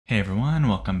Hey everyone,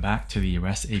 welcome back to the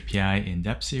REST API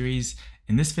in-depth series.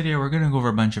 In this video, we're going to go over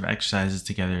a bunch of exercises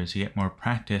together to get more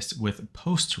practice with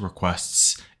post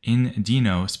requests in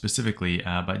Deno specifically,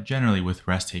 but generally with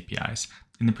REST APIs.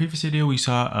 In the previous video, we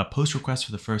saw a post request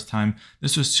for the first time.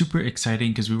 This was super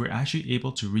exciting because we were actually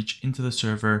able to reach into the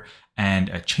server and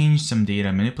change some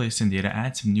data, manipulate some data,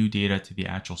 add some new data to the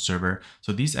actual server.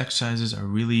 So these exercises are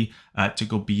really to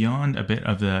go beyond a bit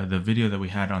of the video that we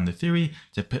had on the theory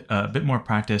to put a bit more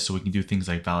practice so we can do things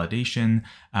like validation.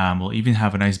 We'll even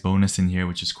have a nice bonus in here,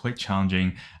 which is quite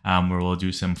challenging, where we'll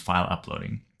do some file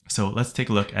uploading. So let's take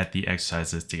a look at the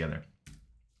exercises together.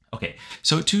 Okay,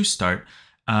 so to start,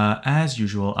 as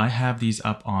usual, I have these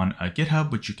up on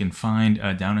GitHub, which you can find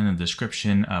down in the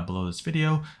description below this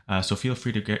video. So feel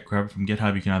free to grab it from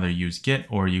GitHub. You can either use Git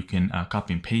or you can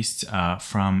copy and paste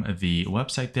from the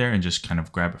website there and just kind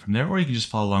of grab it from there, or you can just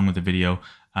follow along with the video.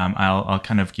 I'll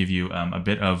kind of give you a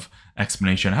bit of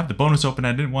explanation. I have the bonus open.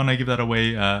 I didn't want to give that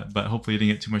away, but hopefully you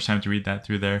didn't get too much time to read that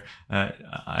through there.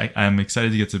 I'm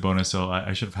excited to get to the bonus, so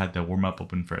I should have had the warm up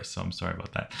open first. So I'm sorry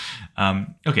about that.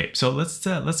 Okay, so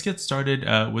let's get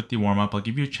started with the warm up. I'll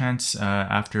give you a chance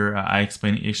after I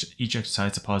explain each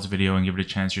exercise to pause the video and give it a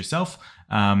chance yourself.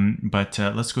 But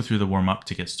let's go through the warm up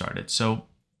to get started. So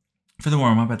for the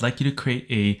warm-up, I'd like you to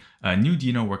create a new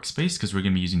Deno workspace because we're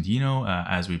going to be using Deno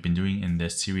as we've been doing in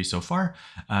this series so far,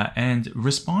 and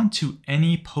respond to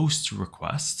any post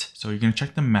request. So you're going to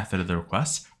check the method of the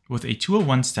request with a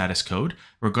 201 status code,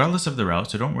 regardless of the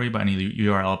route. So don't worry about any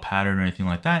URL pattern or anything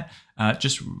like that.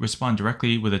 Just respond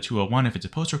directly with a 201 if it's a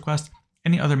post request.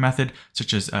 Any other method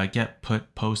such as get,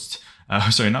 put, post,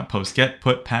 get,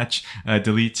 put, patch,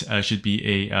 delete should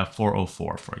be a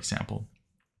 404, for example.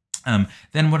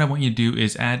 Then what I want you to do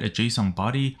is add a JSON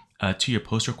body to your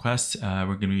post request. We're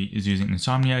going to be using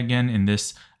Insomnia again in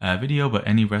this video, but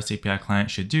any REST API client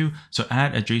should do. So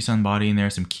add a JSON body in there,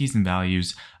 some keys and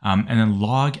values, and then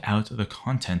log out the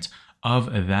content of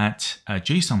that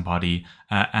JSON body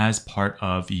as part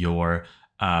of your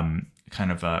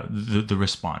the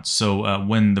response. So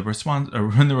when the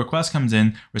request comes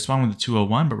in, respond with the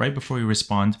 201, but right before you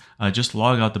respond, just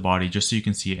log out the body just so you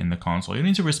can see it in the console. You don't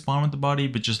need to respond with the body,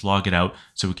 but just log it out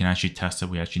so we can actually test that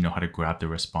we actually know how to grab the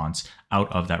response out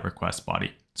of that request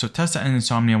body. So test that in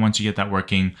Insomnia once you get that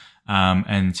working,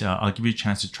 and I'll give you a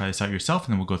chance to try this out yourself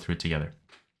and then we'll go through it together.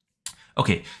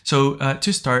 Okay, so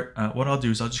to start, what I'll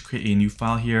do is I'll just create a new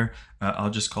file here.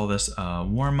 I'll just call this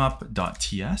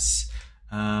warmup.ts.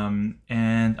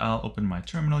 And I'll open my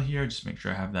terminal here, just make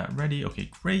sure I have that ready. Okay,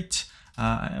 great.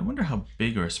 I wonder how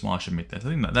big or small I should make this. I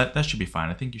think that should be fine.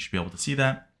 I think you should be able to see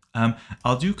that.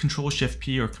 I'll do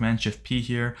Control-Shift-P or Command-Shift-P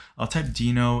here. I'll type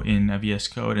Deno in VS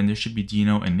Code and there should be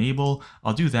Deno enable.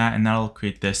 I'll do that and that'll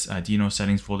create this Deno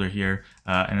settings folder here.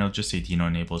 And it'll just say Deno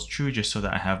enable is true just so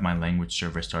that I have my language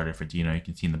server started for Deno. You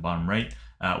can see in the bottom right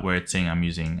where it's saying I'm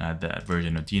using the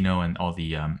version of Deno, and all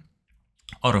the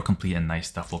autocomplete and nice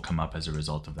stuff will come up as a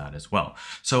result of that as well.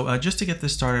 So just to get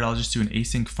this started, I'll just do an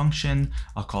async function.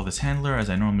 I'll call this handler as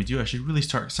I normally do. I should really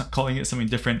start calling it something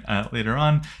different later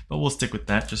on, but we'll stick with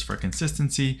that just for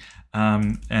consistency.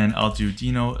 And I'll do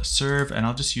Deno serve, and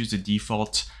I'll just use the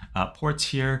default ports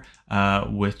here,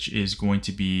 which is going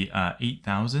to be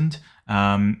 8000.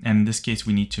 And in this case,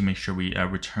 we need to make sure we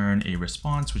return a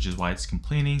response, which is why it's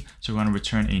complaining. So we want to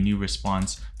return a new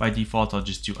response. By default, I'll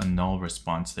just do a null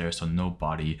response there, so no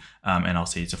body. And I'll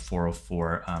say it's a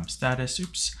 404 status.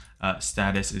 Oops,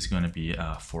 status is going to be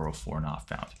 404 not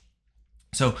found.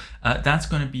 So that's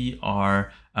going to be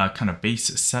our kind of base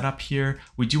setup here.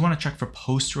 We do want to check for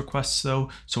post requests though.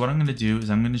 So what I'm going to do is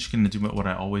I'm just going to do what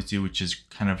I always do, which is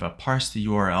kind of parse the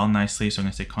URL nicely. So I'm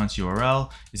going to say const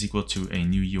URL is equal to a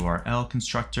new URL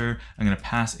constructor. I'm going to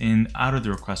pass in out of the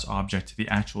request object the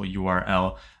actual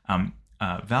URL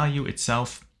value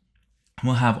itself.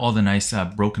 We'll have all the nice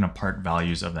broken apart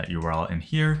values of that URL in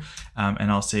here. And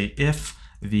I'll say if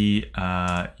the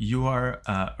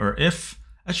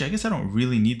actually, I guess I don't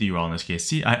really need the URL in this case.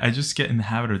 See, I just get in the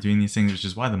habit of doing these things, which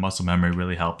is why the muscle memory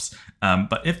really helps.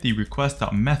 But if the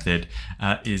request.method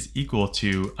is equal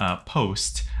to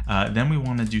post, then we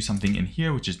want to do something in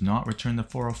here, which is not return the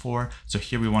 404. So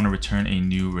here we want to return a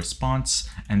new response,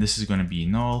 and this is going to be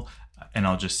null. And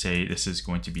I'll just say this is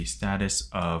going to be status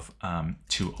of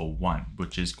 201,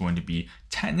 which is going to be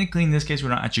technically in this case, we're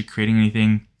not actually creating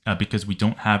anything because we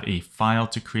don't have a file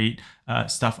to create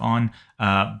stuff on,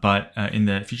 but in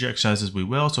the future exercises we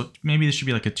will. So maybe this should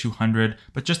be like a 200,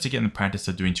 but just to get in the practice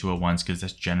of doing 201s, because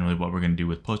that's generally what we're going to do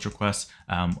with post requests,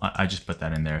 I just put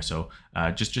that in there. So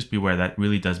just beware, that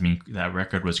really does mean that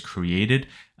record was created.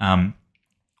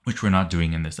 which we're not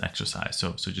doing in this exercise.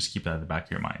 So just keep that in the back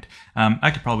of your mind. I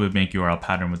could probably make URL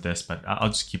pattern with this, but I'll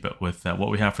just keep it with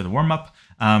what we have for the warmup.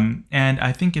 And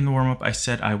I think in the warmup, I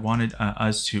said I wanted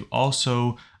us to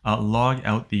also log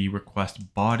out the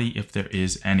request body if there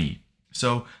is any.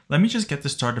 So let me just get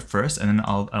this started first, and then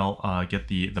I'll get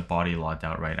the body logged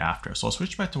out right after. So I'll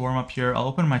switch back to warmup here. I'll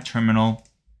open my terminal.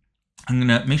 I'm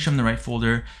gonna make sure I'm in the right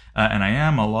folder, and I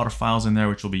am. A lot of files in there,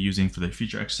 which we'll be using for the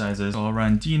future exercises. So I'll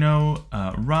run Deno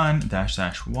run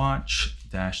 --watch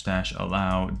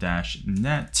 --allow-net,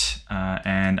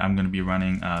 and I'm gonna be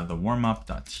running the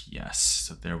warmup.ts.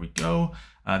 So there we go.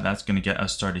 That's gonna get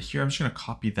us started here. I'm just gonna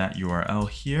copy that URL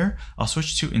here. I'll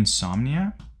switch to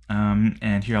Insomnia,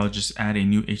 and here I'll just add a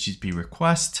new HTTP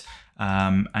request,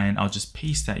 and I'll just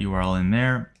paste that URL in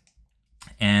there.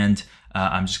 And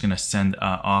I'm just going to send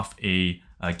off a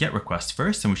GET request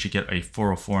first, and we should get a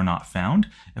 404 not found.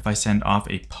 If I send off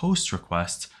a POST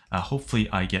request, hopefully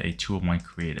I get a 201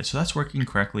 created. So that's working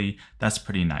correctly. That's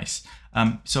pretty nice.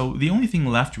 So the only thing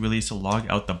left really is to log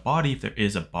out the body if there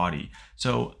is a body.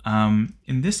 So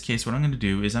in this case, what I'm going to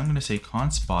do is I'm going to say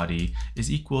const body is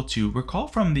equal to, recall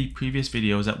from the previous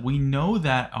videos that we know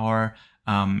that our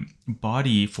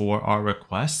body for our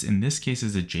requests in this case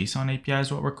is a JSON API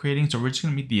is what we're creating. So we're just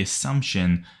going to make the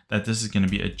assumption that this is going to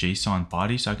be a JSON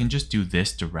body. So I can just do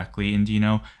this directly in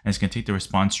Deno, and it's going to take the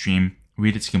response stream,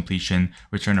 read its completion,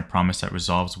 return a promise that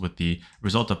resolves with the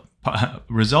result of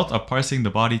parsing the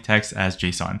body text as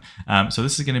JSON. So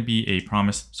this is going to be a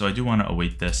promise. So I do want to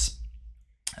await this.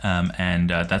 And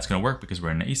that's going to work because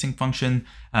we're in an async function.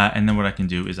 And then what I can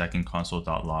do is I can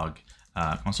console.log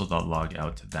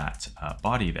out that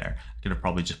body there. I could have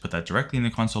probably just put that directly in the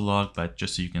console log, but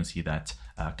just so you can see that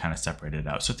kind of separated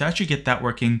out. So to actually get that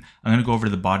working, I'm going to go over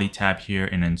to the body tab here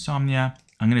in Insomnia.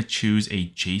 I'm going to choose a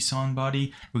JSON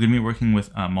body. We're going to be working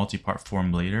with multipart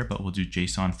form later, but we'll do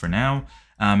JSON for now.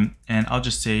 And I'll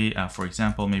just say, for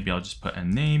example, maybe I'll just put a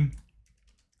name,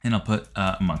 and I'll put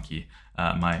monkey,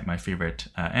 my favorite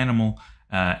animal.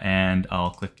 And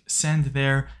I'll click send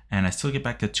there, and I still get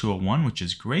back to 201, which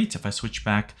is great. If I switch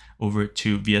back over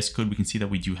to VS Code, we can see that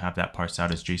we do have that parsed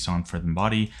out as JSON for the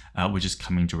body, which is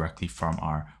coming directly from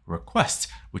our request,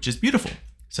 which is beautiful.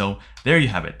 So there you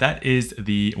have it. That is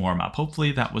the warm up.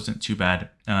 Hopefully that wasn't too bad.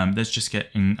 Let's just get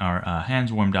our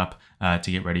hands warmed up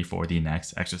to get ready for the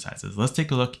next exercises. Let's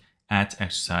take a look at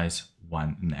exercise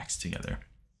 1 next together.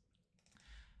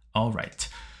 All right.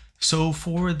 So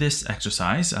for this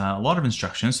exercise, a lot of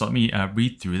instructions. So let me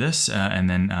read through this and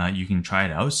then you can try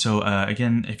it out. So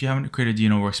again, if you haven't created a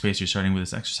Deno workspace, you're starting with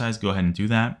this exercise, go ahead and do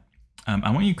that. I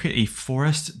want you to create a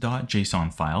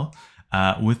forest.json file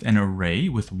with an array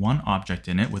with one object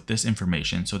in it with this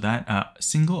information. So that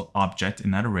single object in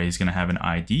that array is going to have an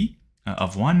ID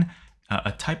of 1,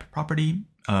 a type property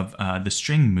of the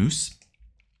string moose,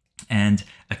 and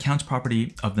a count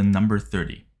property of the number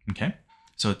 30. Okay.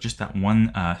 So just that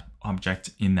one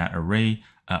object in that array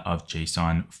of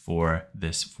JSON for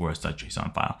this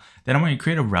forest.json file. Then I want you to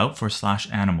create a route for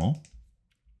 /animal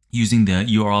using the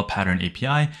URL pattern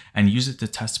API and use it to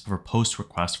test for post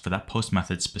request for that post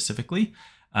method specifically.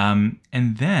 And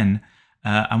then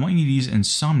I want you to use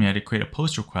Insomnia to create a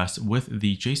post request with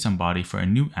the JSON body for a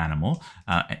new animal.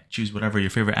 Choose whatever your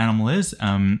favorite animal is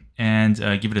and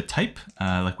give it a type,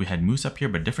 like we had moose up here,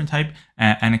 but different type,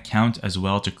 and a count as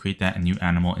well to create that new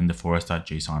animal in the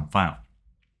forest.json file.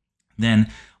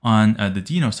 Then on the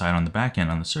Deno side, on the backend,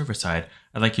 on the server side,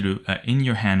 I'd like you to, in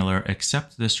your handler,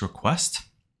 accept this request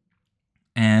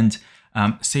and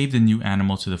save the new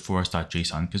animal to the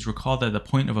forest.json. Because recall that the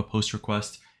point of a post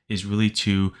request is really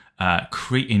to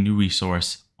create a new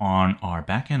resource on our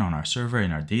backend, on our server,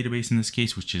 in our database in this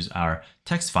case, which is our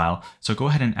text file. So go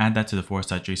ahead and add that to the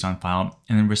forest.json file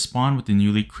and then respond with the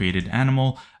newly created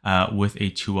animal with a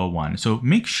 201. So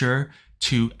make sure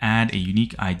to add a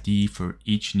unique ID for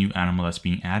each new animal that's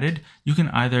being added. You can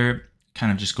either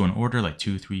kind of just go in order like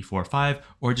 2, 3, 4, 5,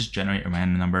 or just generate a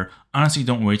random number. Honestly,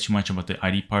 don't worry too much about the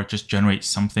ID part. Just generate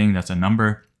something that's a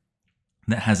number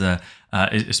that has a,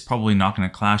 is probably not going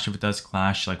to clash. If it does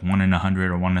clash, like 1 in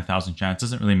 100 or 1 in 1,000 chance,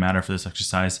 doesn't really matter for this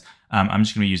exercise. I'm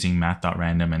just going to be using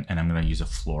math.random and I'm going to use a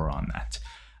floor on that.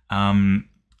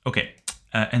 Okay.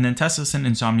 And then test this in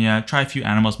Insomnia, try a few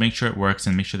animals, make sure it works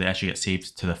and make sure they actually get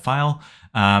saved to the file.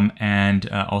 And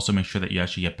also make sure that you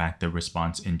actually get back the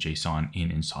response in JSON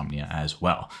in Insomnia as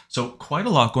well. So quite a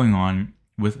lot going on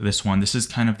with this one. This is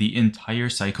kind of the entire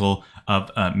cycle of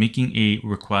making a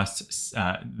request,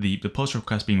 the post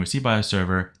request being received by a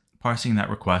server, parsing that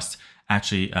request,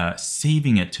 actually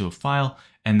saving it to a file,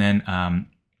 and then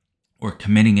or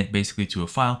committing it basically to a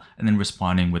file, and then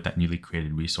responding with that newly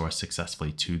created resource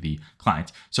successfully to the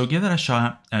client. So give that a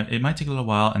shot. It might take a little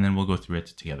while, and then we'll go through it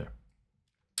together.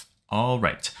 All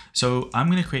right, so I'm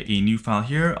going to create a new file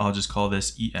here. I'll just call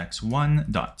this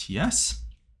ex1.ts.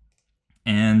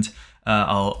 And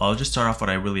I'll just start off what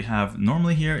I really have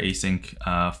normally here, async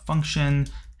function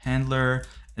handler.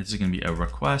 This is going to be a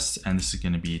request, and this is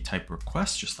going to be type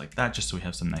request, just like that, just so we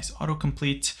have some nice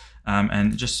autocomplete.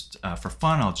 And just for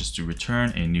fun, I'll just do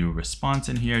return a new response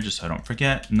in here, just so I don't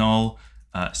forget, null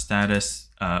status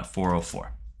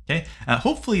 404. Okay,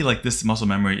 hopefully like this muscle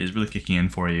memory is really kicking in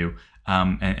for you.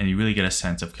 And you really get a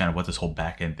sense of kind of what this whole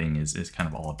backend thing is kind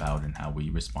of all about and how we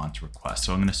respond to requests.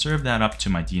 So I'm going to serve that up to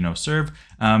my Deno serve,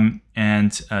 and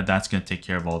that's going to take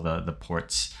care of all the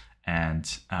ports and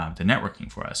the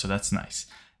networking for us. So that's nice.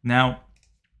 Now,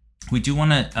 we do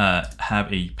want to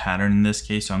have a pattern in this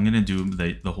case. So I'm going to do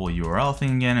the whole URL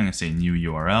thing again. I'm going to say new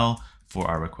URL for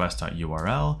our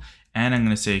request.url, and I'm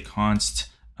going to say const,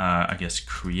 I guess,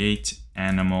 create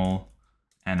animal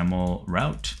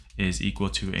route is equal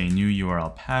to a new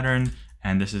URL pattern,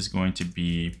 and this is going to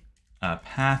be a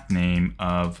path name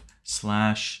of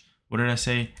slash, what did I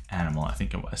say? Animal, I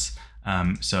think it was.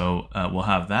 So we'll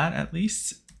have that at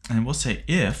least, and we'll say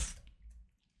if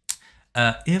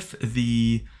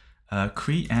the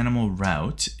create animal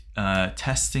route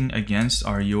testing against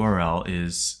our URL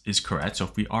is correct. So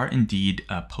if we are indeed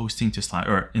posting to slash,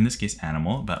 or in this case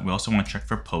animal, but we also want to check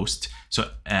for post.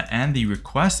 So and the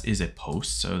request is a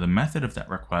post. So the method of that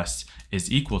request is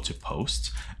equal to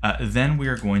post. Then we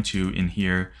are going to in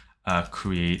here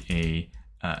create a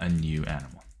new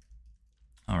animal.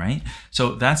 All right,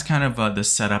 so that's kind of the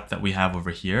setup that we have over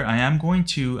here. I am going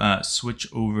to switch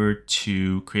over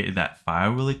to create that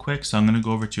file really quick. So I'm going to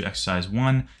go over to exercise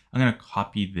 1. I'm going to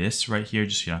copy this right here,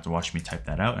 just so you don't have to watch me type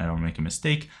that out and I don't make a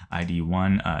mistake. ID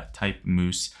 1, type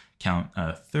moose, count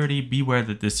 30. Beware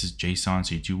that this is JSON,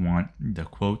 so you do want the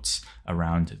quotes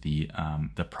around the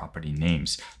property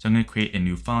names. So I'm going to create a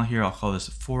new file here. I'll call this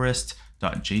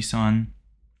forest.json,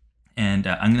 and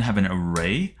I'm going to have an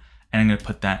array. And I'm going to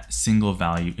put that single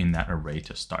value in that array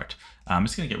to start.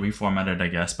 It's going to get reformatted, I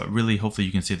guess, but really, hopefully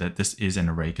you can see that this is an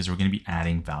array because we're going to be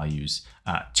adding values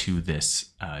to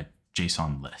this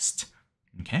JSON list.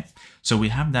 Okay, so we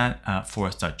have that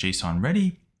forest.json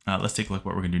ready. Let's take a look at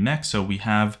what we're going to do next. So we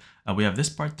have this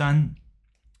part done.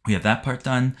 We have that part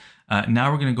done.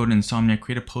 Now we're going to go to Insomnia,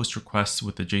 create a post request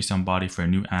with the JSON body for a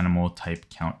new animal type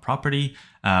count property.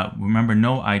 Remember,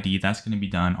 no ID, that's going to be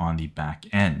done on the back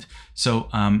end. So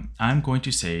I'm going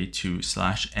to say to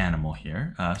slash animal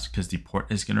here, because the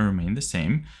port is going to remain the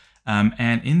same.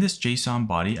 And in this JSON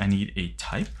body, I need a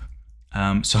type.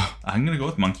 So I'm going to go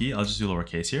with monkey. I'll just do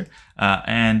lowercase here.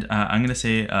 And I'm going to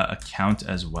say a count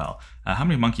as well. How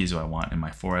many monkeys do I want in my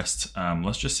forest?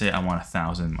 Let's just say I want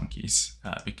 1,000 monkeys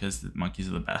because the monkeys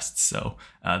are the best. So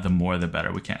the more, the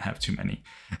better. We can't have too many.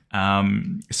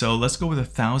 So let's go with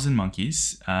 1,000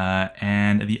 monkeys.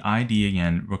 And the ID,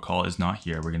 again, recall, is not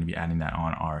here. We're going to be adding that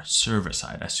on our server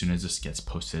side as soon as this gets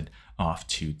posted off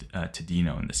to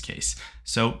Deno in this case.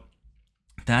 So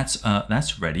that's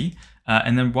ready.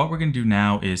 And then what we're going to do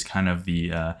now is kind of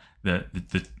the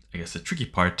I guess the tricky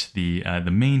part, the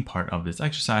main part of this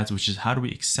exercise, which is how do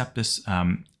we accept this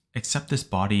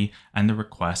body and the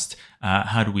request?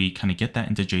 How do we kind of get that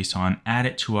into JSON, add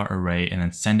it to our array, and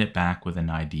then send it back with an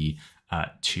ID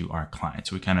to our client?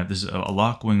 So this is a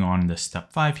lot going on in this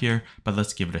step 5 here, but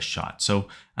let's give it a shot. So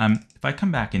if I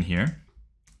come back in here,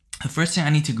 the first thing I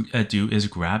need to do is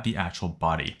grab the actual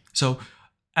body. So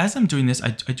as I'm doing this,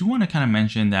 I do want to kind of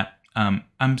mention that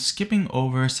I'm skipping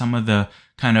over some of the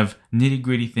kind of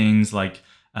nitty-gritty things like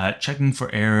checking for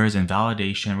errors and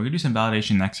validation. We're gonna do some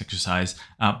validation next exercise,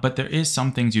 but there is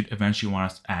some things you'd eventually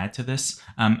want to add to this.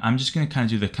 I'm just gonna kind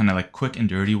of do the kind of like quick and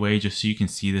dirty way just so you can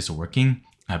see this working.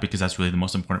 Because that's really the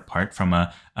most important part from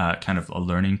a kind of a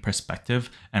learning perspective,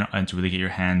 and to really get your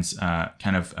hands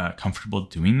comfortable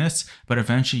doing this. But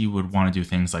eventually you would want to do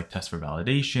things like test for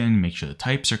validation, make sure the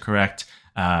types are correct,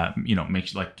 make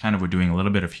sure like kind of we're doing a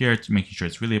little bit of here to making sure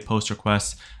it's really a post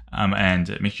request,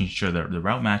 and making sure that the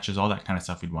route matches, all that kind of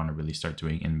stuff we'd want to really start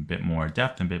doing in a bit more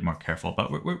depth and a bit more careful. But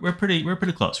we're pretty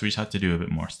close. We just have to do a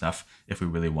bit more stuff if we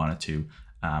really wanted to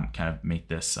kind of make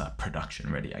this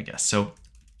production ready, I guess. So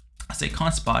I'll say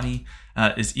const body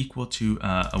is equal to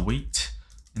await,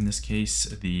 in this case,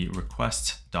 the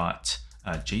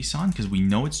request.json, because we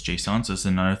know it's JSON. So this is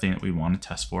another thing that we want to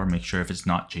test for. Make sure if it's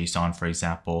not JSON, for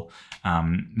example,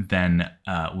 then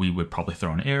we would probably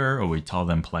throw an error, or we'd tell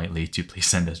them politely to please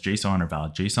send us JSON or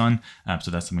valid JSON.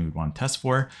 So that's something we want to test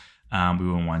for. We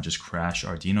wouldn't want to just crash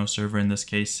our Deno server in this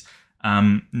case.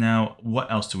 Now,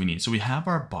 what else do we need? So we have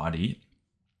our body.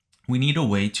 We need a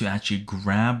way to actually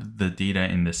grab the data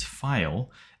in this file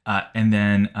and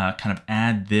then kind of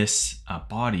add this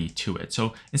body to it.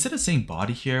 So instead of saying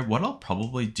body here, what I'll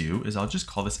probably do is I'll just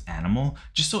call this animal,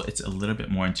 just so it's a little bit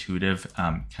more intuitive,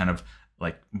 kind of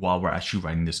like while we're actually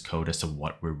writing this code as to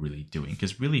what we're really doing.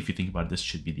 Because really, if you think about it, this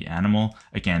should be the animal,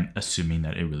 again, assuming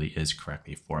that it really is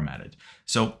correctly formatted.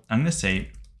 So I'm going to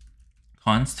say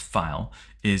const file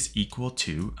is equal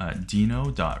to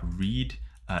deno.read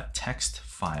text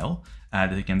file.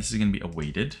 Again, this is going to be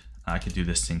awaited. I could do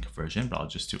this sync version, but I'll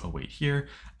just do await here.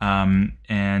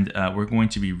 We're going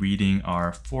to be reading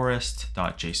our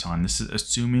forest.json. This is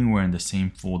assuming we're in the same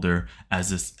folder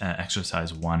as this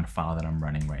exercise 1 file that I'm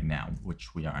running right now,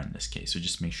 which we are in this case. So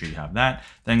just make sure you have that.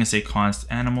 Then I'm going to say const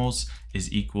animals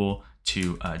is equal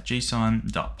to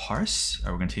json.parse.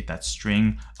 We're going to take that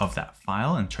string of that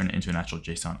file and turn it into an actual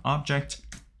JSON object.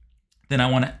 Then I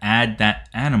want to add that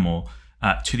animal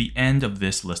to the end of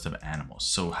this list of animals.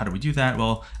 So how do we do that?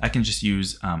 Well, I can just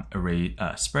use array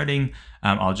spreading.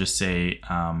 I'll just say,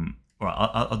 or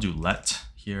I'll do let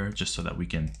here just so that we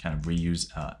can kind of reuse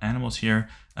animals here.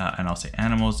 And I'll say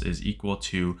animals is equal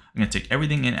to, I'm going to take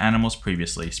everything in animals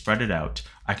previously, spread it out.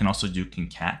 I can also do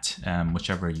concat,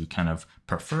 whichever you kind of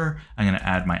prefer. I'm going to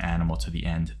add my animal to the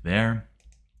end there.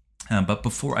 But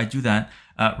before I do that,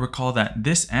 recall that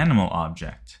this animal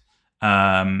object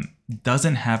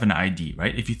doesn't have an ID,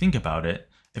 right? If you think about it,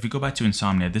 if we go back to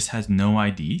Insomnia, this has no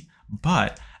ID,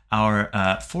 but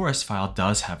our forest file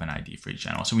does have an ID for each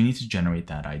animal. So we need to generate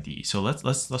that ID. So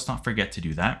let's not forget to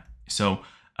do that. So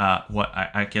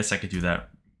I guess I could do that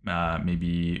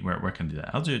maybe, where can I do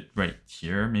that? I'll do it right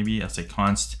here. Maybe I'll say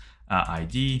const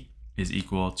ID is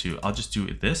equal to, I'll just do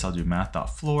this. I'll do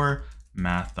math.floor,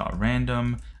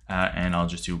 math.random, and I'll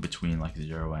just do between like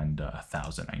 0 and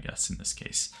 1,000, I guess, in this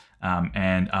case.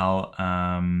 And I'll,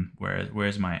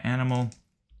 where's my animal?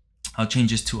 I'll change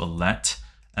this to a let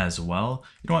as well.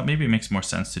 You know what, maybe it makes more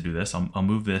sense to do this. I'll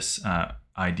move this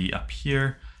ID up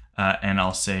here and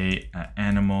I'll say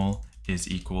animal is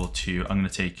equal to, I'm going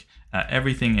to take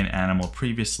everything in animal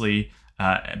previously,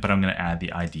 but I'm going to add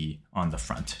the ID on the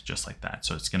front just like that.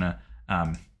 So it's going to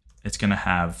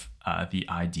have the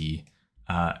ID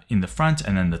in the front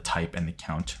and then the type and the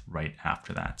count right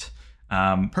after that.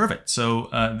 Perfect. So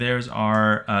there's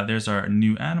our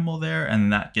new animal there,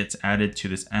 and that gets added to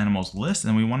this animals list,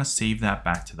 and we want to save that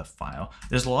back to the file.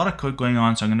 There's a lot of code going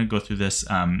on, so I'm going to go through this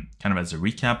kind of as a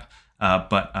recap,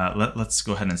 but let's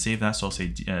go ahead and save that. So I'll say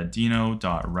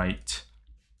deno.write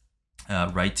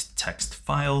write text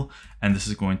file, and this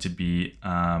is going to be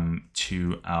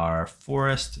to our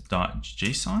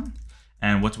forest.json.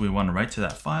 And what do we want to write to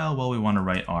that file? Well, we want to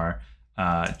write our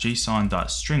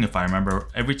JSON.string. If I remember,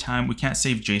 every time we can't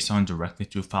save JSON directly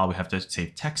to a file, we have to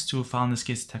save text to a file, in this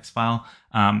case, a text file.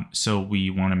 So we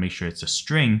want to make sure it's a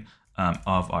string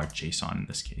of our JSON, in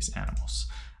this case, animals.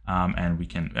 And we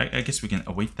can, I guess we can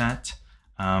await that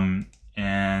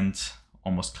and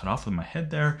almost cut off with my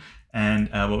head there. And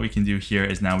what we can do here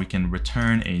is now we can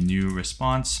return a new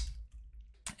response.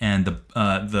 And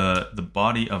the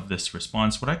body of this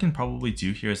response, what I can probably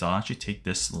do here is I'll actually take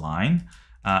this line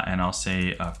and I'll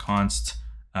say const,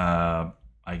 I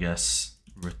guess,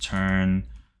 return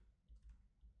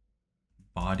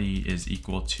body is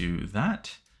equal to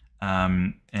that.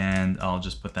 And I'll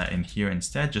just put that in here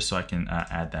instead, just so I can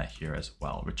add that here as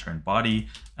well. Return body,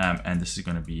 and this is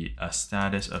going to be a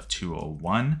status of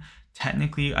 201.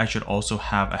 Technically, I should also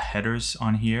have a headers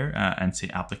on here and say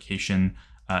application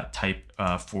type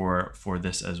for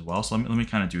this as well. So let me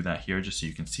kind of do that here just so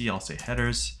you can see. I'll say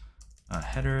headers,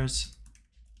 headers.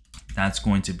 That's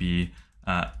going to be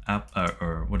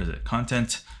or what is it?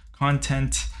 Content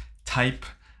type.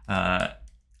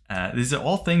 These are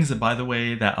all things that, by the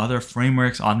way, that other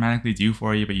frameworks automatically do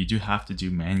for you, but you do have to do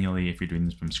manually if you're doing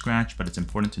this from scratch. But it's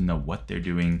important to know what they're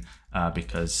doing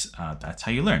because that's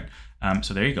how you learn.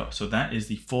 So there you go. So that is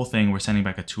the full thing. We're sending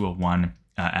back a 201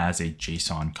 as a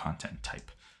JSON content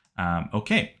type.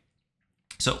 Okay.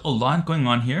 So a lot going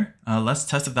on here. Let's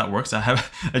test if that works. I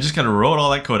just kind of wrote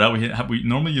all that code out. We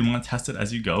normally you want to test it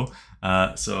as you go.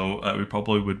 So we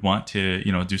probably would want to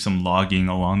do some logging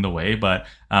along the way, but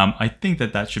I think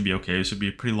that should be okay. It should be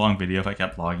a pretty long video if I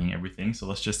kept logging everything. So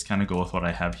let's just kind of go with what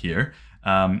I have here.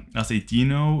 I'll say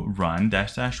Deno run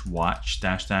 -- watch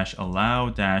 -- allow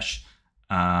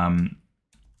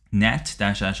net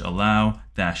 -- allow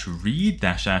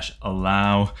 -read --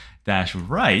 allow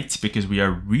 -write, because we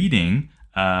are reading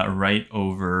right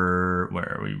over,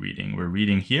 where are we reading? We're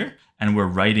reading here, and we're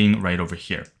writing right over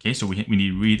here. Okay, so we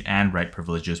need read and write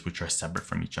privileges, which are separate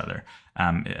from each other.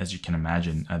 As you can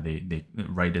imagine,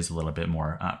 write is a little bit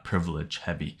more privilege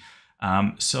heavy.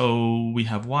 So we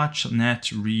have watch,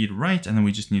 net, read, write, and then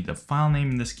we just need the file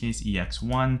name, in this case,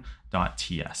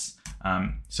 ex1.ts.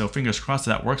 So fingers crossed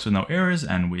that works with no errors,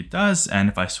 and it does. And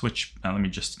if I switch, let me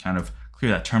just kind of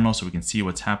clear that terminal so we can see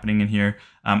what's happening in here.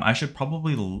 I should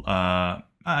probably, I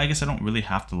guess I don't really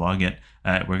have to log it.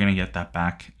 We're going to get that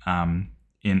back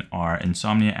in our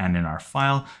Insomnia and in our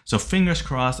file. So fingers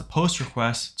crossed, post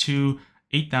request to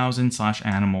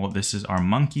 8000/animal. This is our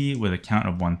monkey with a count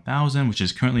of 1000, which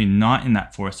is currently not in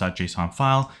that forest.json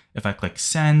file. If I click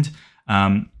send,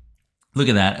 look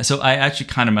at that. So I actually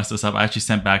kind of messed this up. I actually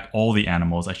sent back all the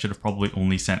animals. I should have probably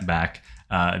only sent back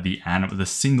the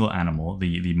single animal,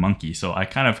 the monkey. So I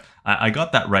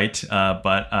got that right,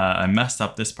 but I messed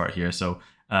up this part here. So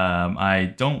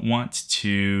I don't want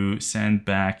to send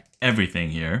back everything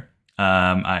here.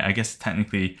 I guess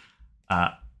technically,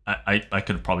 I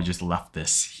could have probably just left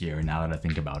this here now that I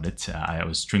think about it. I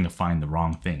was trying to find the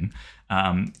wrong thing.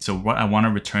 So what I want to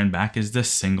return back is this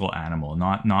single animal,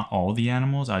 not all the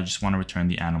animals. I just want to return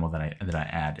the animal that I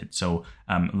added. So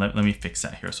let me fix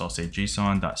that here. So I'll say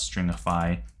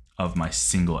json.stringify of my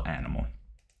single animal.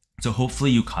 So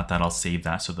hopefully you caught that. I'll save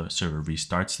that so the server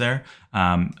restarts there.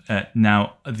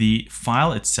 Now the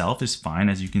file itself is fine.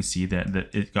 As you can see that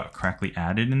it got correctly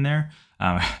added in there.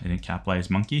 I didn't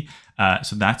capitalize monkey.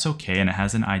 So that's okay. And it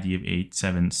has an ID of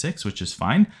 876, which is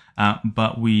fine.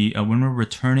 But when we're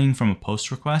returning from a post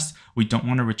request, we don't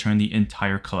want to return the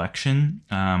entire collection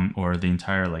or the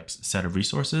entire set of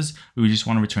resources. We just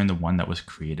want to return the one that was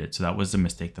created. So that was the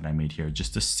mistake that I made here,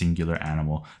 just a singular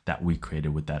animal that we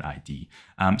created with that ID.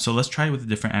 So let's try it with a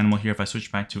different animal here. If I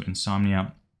switch back to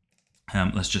Insomnia,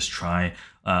 let's just try,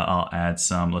 I'll add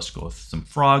some, let's go with some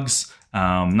frogs.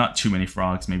 Not too many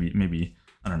frogs, maybe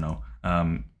I don't know,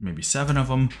 maybe 7 of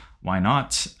them. Why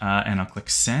not? And I'll click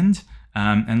send.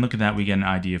 And look at that, we get an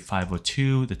ID of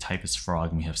 502. The type is frog,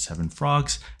 and we have 7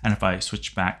 frogs. And if I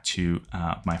switch back to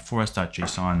my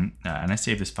forest.json and I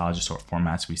save this file just so it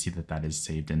formats, we see that is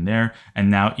saved in there. And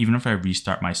now, even if I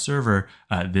restart my server,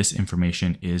 this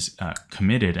information is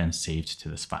committed and saved to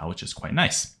this file, which is quite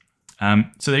nice.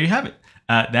 So there you have it.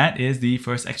 That is the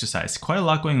first exercise. Quite a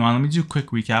lot going on. Let me do a quick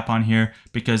recap on here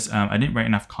because I didn't write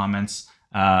enough comments,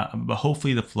 but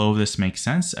hopefully the flow of this makes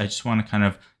sense. I just want to kind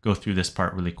of go through this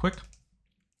part really quick.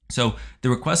 So the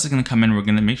request is going to come in. We're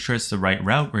going to make sure it's the right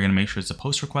route. We're going to make sure it's a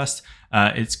post request.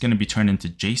 It's going to be turned into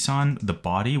JSON. The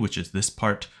body, which is this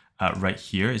part right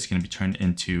here, is going to be turned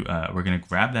into, we're going to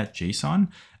grab that JSON.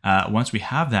 Once we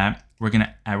have that, we're going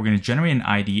to generate an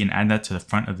ID and add that to the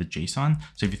front of the JSON.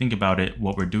 So if you think about it,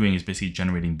 what we're doing is basically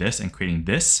generating this and creating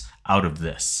this out of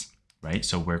this, right?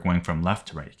 So we're going from left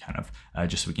to right, kind of,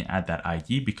 just so we can add that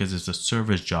ID because it's the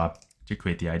server's job to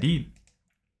create the ID.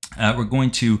 We're going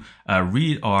to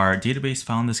read our database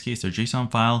file, in this case, our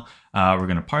JSON file. We're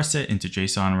going to parse it into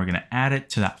JSON. We're going to add it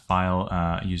to that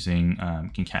file using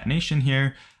concatenation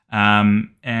here.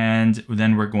 And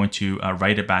then we're going to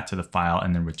write it back to the file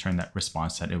and then return that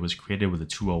response that it was created with a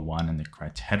 201 and the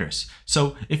correct headers.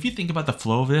 So if you think about the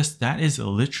flow of this, that is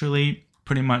literally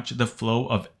pretty much the flow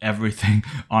of everything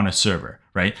on a server,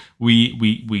 right?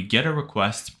 We get a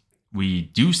request. We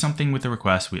do something with the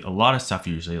request. A lot of stuff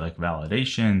usually like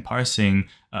validation, parsing,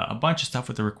 a bunch of stuff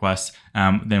with the request.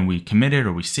 Then we commit it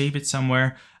or we save it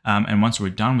somewhere. And once we're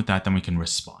done with that, then we can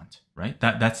respond, right?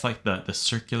 That's like the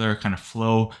circular kind of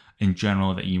flow in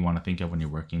general that you want to think of when you're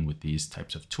working with these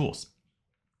types of tools.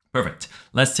 Perfect.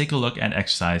 Let's take a look at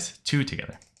exercise 2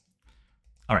 together.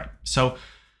 All right. So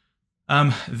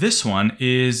this one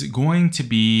is going to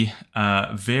be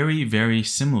very, very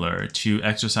similar to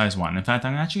exercise 1. In fact,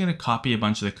 I'm actually going to copy a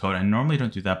bunch of the code. I normally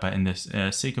don't do that, but in this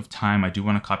sake of time, I do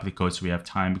want to copy the code so we have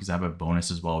time because I have a bonus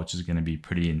as well, which is going to be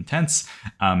pretty intense.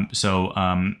 So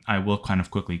I will kind of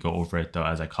quickly go over it though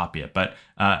as I copy it. But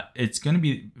it's going to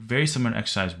be very similar to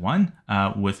exercise 1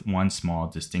 with one small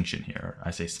distinction here.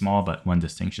 I say small, but one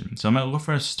distinction. So I'm going to look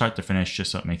for start to finish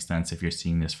just so it makes sense if you're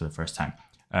seeing this for the first time.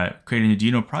 Creating a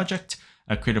Deno project,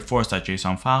 create a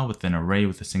forest.json file with an array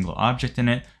with a single object in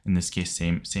it. In this case,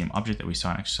 same object that we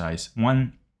saw in exercise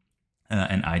 1,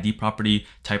 an ID property,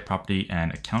 type property,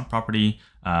 and a count property.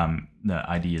 The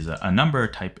ID is a number,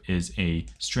 type is a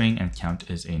string, and count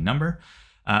is a number.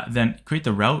 Then create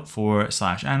the route for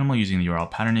 /animal using the URL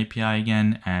pattern API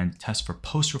again, and test for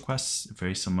post requests,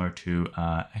 very similar to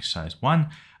exercise 1.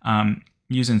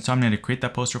 use Insomnia to create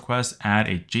that post request, add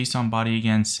a JSON body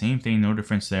again, same thing, no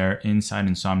difference there. Inside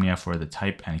Insomnia for the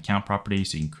type and account property,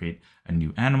 so you can create a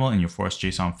new animal in your forest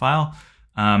JSON file.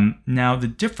 Now the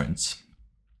difference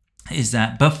is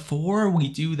that before we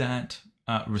do that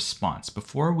response,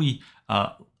 before we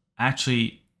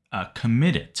actually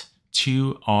commit it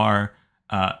to our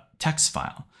text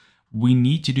file, we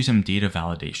need to do some data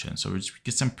validation. So we'll just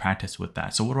get some practice with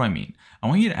that. So what do I mean? I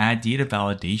want you to add data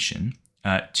validation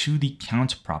to the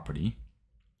count property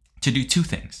to do two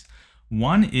things.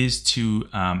 One is to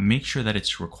make sure that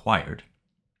it's required.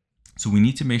 So we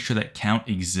need to make sure that count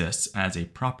exists as a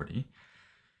property,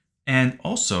 and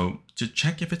also to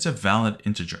check if it's a valid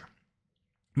integer.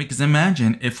 Because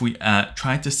imagine if we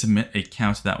tried to submit a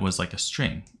count that was like a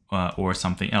string or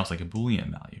something else, like a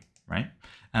Boolean value, right?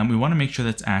 And we want to make sure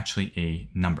that's actually a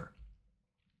number.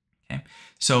 Okay,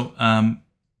 so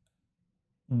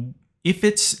if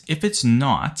it's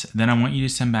not, then I want you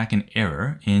to send back an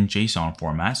error in JSON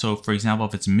format. So for example,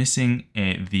 if it's missing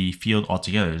the field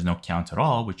altogether, there's no count at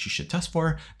all, which you should test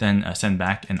for, then send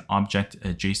back an object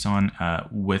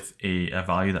JSON with a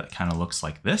value that kind of looks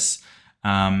like this.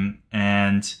 I'll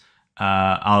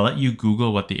let you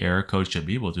Google what the error code should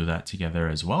be. We'll do that together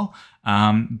as well.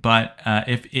 But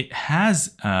if it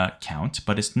has a count,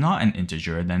 but it's not an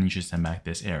integer, then you should send back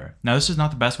this error. Now, this is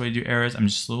not the best way to do errors. I'm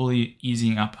just slowly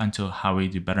easing up until how we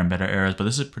do better and better errors, but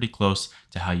this is pretty close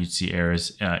to how you'd see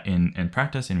errors in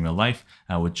practice, in real life,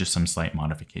 with just some slight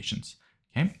modifications.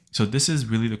 Okay, so this is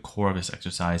really the core of this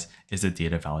exercise, is the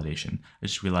data validation. I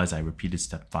just realized I repeated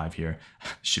step 5 here. It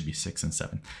should be 6 and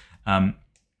 7.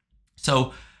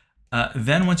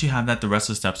 Then once you have that, the rest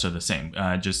of the steps are the same.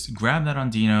 Just grab that on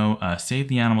Deno, save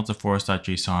the animal to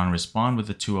forest.json, respond with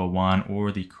the 201 or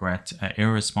the correct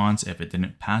error response if it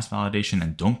didn't pass validation,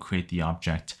 and don't create the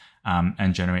object,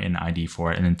 and generate an ID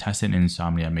for it, and then test it in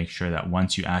Insomnia. Make sure that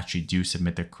once you actually do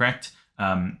submit the correct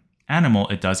animal,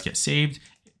 it does get saved.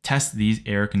 Test these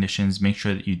error conditions. Make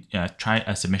sure that you try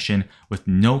a submission with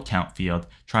no count field.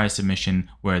 Try a submission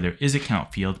where there is a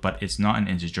count field, but it's not an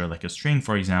integer like a string,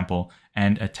 for example,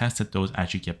 and test that those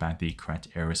actually get back the correct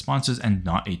error responses and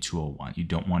not a 201. You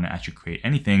don't want to actually create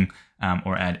anything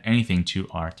or add anything to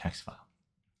our text file.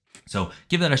 So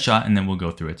give that a shot, and then we'll go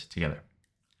through it together.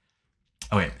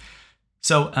 Okay.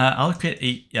 So I'll create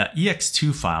a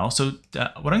ex2 file. So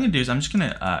what I'm going to do is I'm just going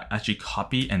to actually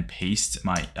copy and paste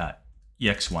my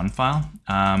ex1 file,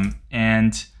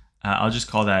 and I'll just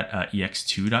call that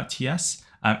ex2.ts.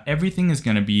 Everything is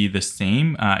going to be the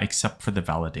same except for the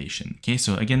validation. Okay,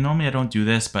 so again, normally I don't do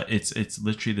this, but it's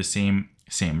literally the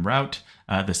same route,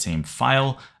 the same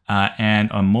file,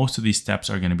 and most of these steps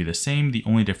are going to be the same. The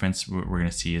only difference we're going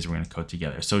to see is we're going to code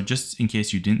together. So just in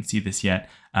case you didn't see this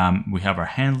yet, we have our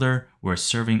handler. We're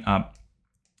serving up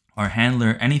our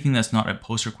handler. Anything that's not a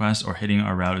post request or hitting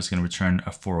our route is going to return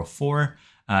a 404.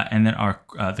 And then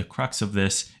the crux of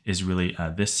this is really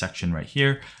this section right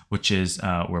here, which is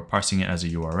we're parsing it as a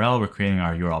URL. We're creating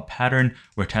our URL pattern.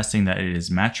 We're testing that it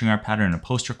is matching our pattern in a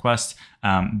post request.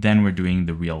 Then we're doing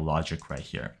the real logic right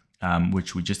here,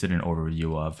 which we just did an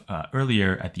overview of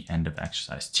earlier at the end of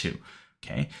exercise 2.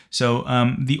 Okay, so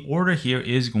the order here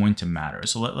is going to matter.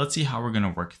 So let's see how we're going to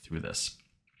work through this.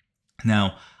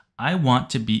 Now, I want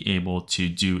to be able to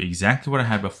do exactly what I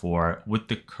had before with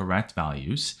the correct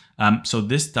values. So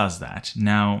this does that.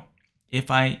 Now,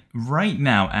 if I, right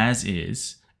now as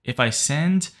is, if I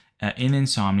send in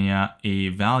Insomnia a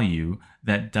value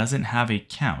that doesn't have a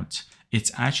count,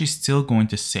 it's actually still going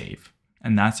to save.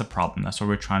 And that's a problem. That's what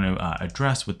we're trying to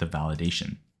address with the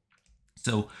validation.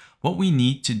 So what we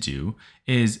need to do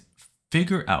is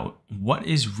figure out what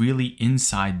is really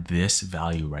inside this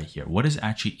value right here. What is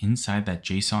actually inside that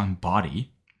JSON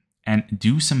body, and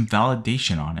do some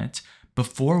validation on it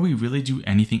before we really do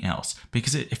anything else.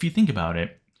 Because if you think about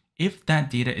it, if that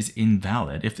data is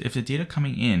invalid, if the data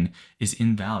coming in is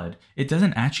invalid, it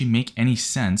doesn't actually make any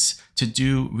sense to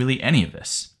do really any of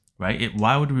this, right?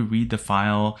 Why would we read the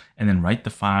file and then write the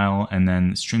file and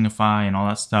then stringify and all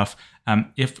that stuff?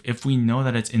 If we know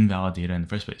that it's invalid data in the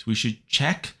first place, we should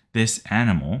check this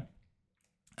animal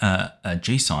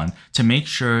JSON to make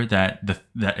sure that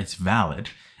that it's valid.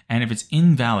 And if it's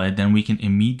invalid, then we can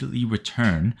immediately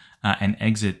return and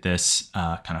exit this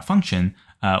kind of function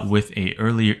with a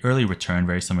early return,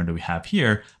 very similar to what we have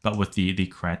here, but with the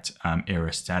correct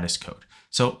error status code.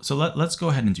 So let's go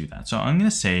ahead and do that. So I'm going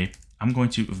to say I'm going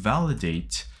to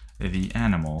validate the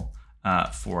animal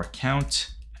for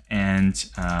count, and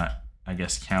I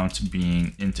guess count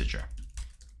being integer.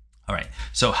 All right,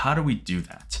 so how do we do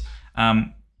that?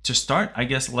 to start, I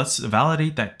guess let's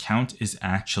validate that count is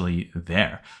actually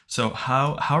there. So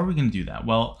how are we going to do that?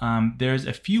 Well, there's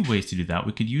a few ways to do that.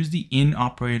 We could use the in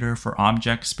operator for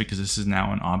objects because this is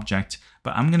now an object,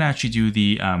 but I'm going to actually do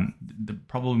the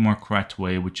probably more correct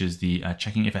way, which is the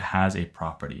checking if it has a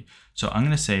property. So I'm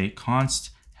going to say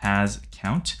const has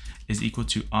count is equal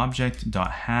to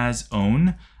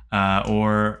object.hasOwn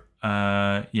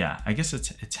yeah, I guess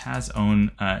it's has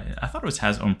own. I thought it was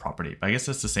has own property, but I guess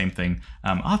that's the same thing.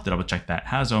 I'll have to double check that.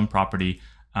 Has own property,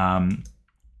 and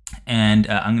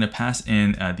I'm going to pass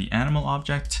in the animal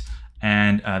object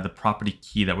and the property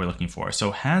key that we're looking for. So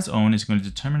has own is going to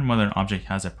determine whether an object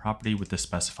has a property with the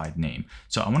specified name.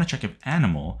 So I want to check if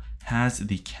animal has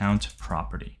the count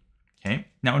property. Okay.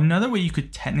 Now another way you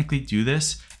could technically do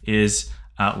this is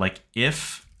like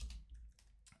if.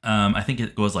 I think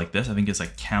it goes like this. I think it's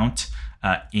like count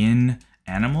in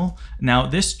animal. Now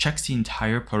this checks the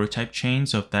entire prototype chain.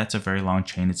 So if that's a very long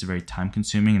chain, it's very time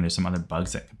consuming and there's some other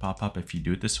bugs that can pop up if you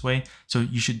do it this way. So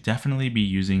you should definitely be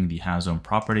using the has own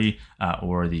property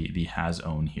or the has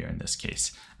own here in this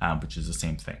case, which is the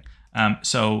same thing.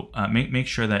 So make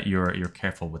sure that you're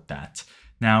careful with that.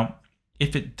 Now,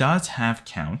 if it does have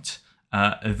count,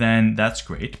 then that's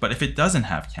great. But if it doesn't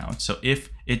have count, so if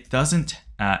it doesn't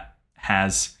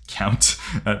has count,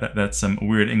 that's some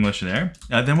weird English there,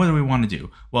 then what do we want to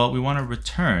do? Well, we want to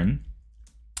return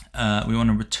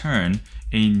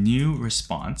a new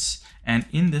response, and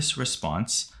in this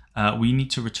response we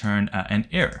need to return an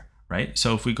error, right?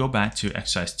 So if we go back to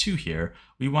exercise 2 here,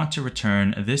 we want to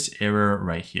return this error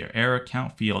right here. Error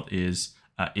count field is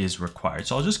required.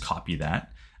 So I'll just copy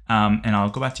that and I'll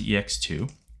go back to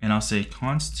ex2 and I'll say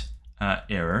const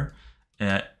error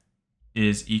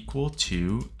is equal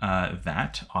to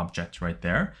that object right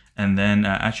there. And then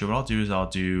actually what I'll do is I'll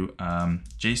do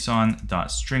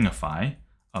JSON.stringify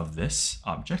of this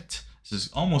object. This is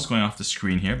almost going off the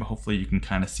screen here, but hopefully you can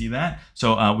kind of see that.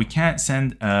 So we can't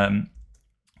send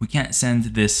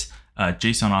this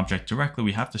JSON object directly.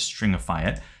 We have to stringify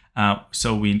it.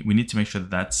 So we need to make sure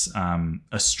that that's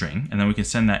a string, and then we can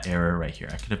send that error right here.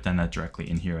 I could have done that directly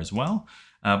in here as well.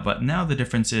 But now the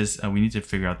difference is we need to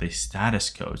figure out the status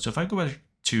code. So if I go back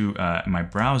to my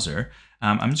browser,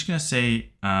 I'm just going to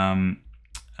say, I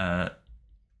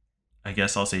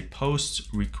guess I'll say post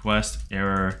request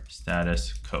error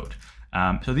status code.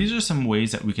 So these are some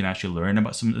ways that we can actually learn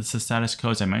about some of the status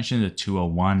codes. I mentioned the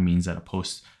 201 means that a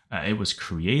post, it was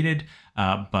created,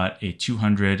 but a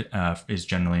 200 is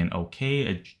generally an OK,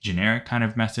 a generic kind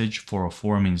of message.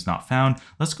 404 means not found.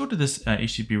 Let's go to this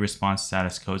HTTP response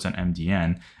status codes on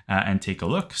MDN and take a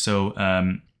look. So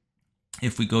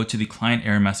if we go to the client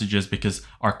error messages, because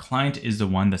our client is the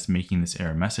one that's making this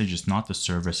error message, it's not the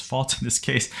server's fault in this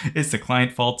case, it's the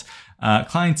client's fault.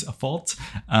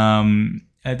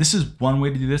 This is one way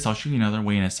to do this. I'll show you another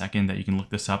way in a second that you can look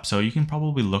this up. So you can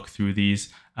probably look through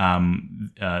these.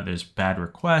 There's bad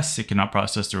requests. It cannot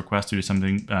process the request due to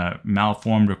something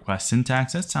malformed request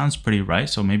syntax. That sounds pretty right.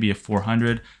 So maybe a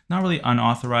 400, not really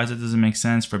unauthorized. It doesn't make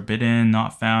sense. Forbidden,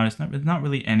 not found. It's not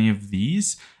really any of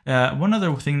these. One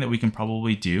other thing that we can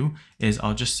probably do is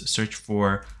I'll just search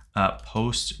for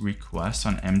post request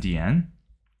on MDN.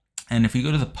 And if we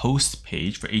go to the post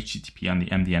page for HTTP on the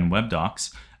MDN web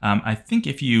docs, I think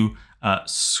if you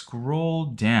scroll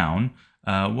down,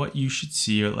 what you should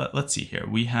see, or let's see here,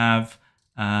 we have,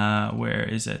 where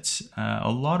is it?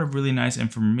 A lot of really nice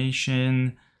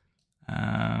information.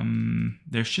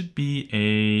 There should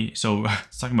be so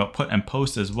it's talking about put and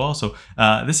post as well. So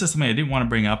this is something I didn't want to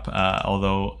bring up,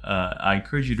 although I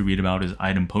encourage you to read about is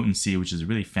item potency, which is a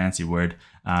really fancy word.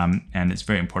 And it's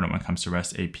very important when it comes to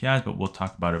REST APIs, but we'll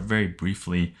talk about it very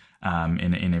briefly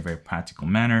in a very practical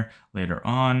manner later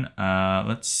on.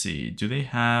 Let's see, do they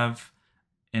have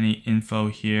any info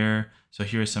here? So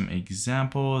here are some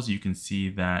examples. You can see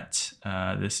that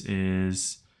this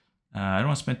is, I don't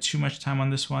want to spend too much time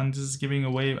on this one. This is giving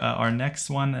away our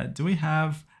next one. Do we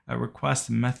have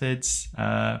request methods?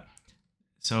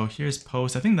 So here's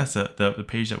post. I think that's the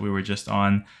page that we were just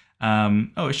on.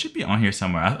 Oh, it should be on here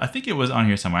somewhere. I think it was on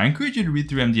here somewhere. I encourage you to read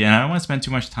through MDN. I don't want to spend too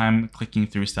much time clicking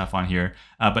through stuff on here,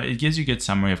 but it gives you a good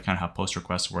summary of kind of how post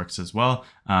request works as well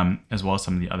as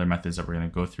some of the other methods that we're going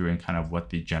to go through and kind of what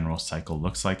the general cycle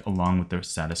looks like along with the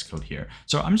status code here.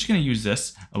 So I'm just going to use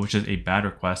this, which is a bad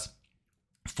request.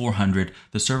 400,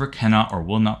 the server cannot or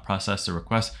will not process the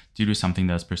request due to something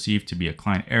that is perceived to be a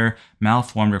client error,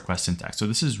 malformed request syntax. So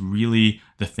this is really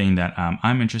the thing that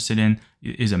I'm interested in,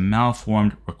 is a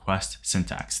malformed request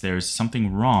syntax. There's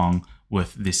something wrong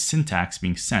with this syntax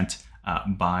being sent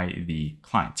by the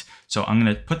client. So I'm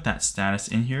going to put that status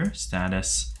in here.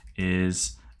 Status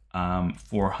is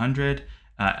 400.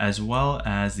 as well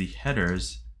as the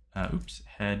headers.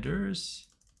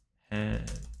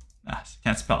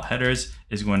 Can't spell. Headers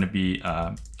is going to be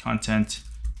content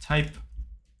type,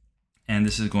 and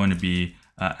this is going to be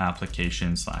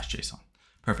application/JSON.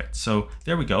 Perfect. So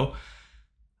there we go.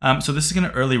 So this is going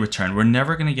to early return. We're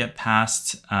never going to get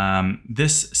past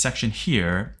this section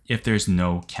here if there's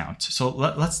no count. So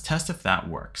let's test if that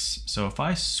works. So if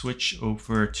I switch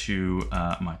over to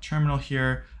my terminal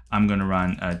here, I'm going to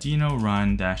run Deno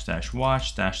run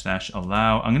 --watch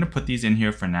 --allow. I'm going to put these in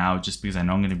here for now, just because I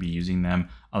know I'm going to be using them.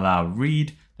 Allow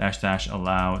read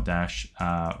 --allow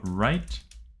 -write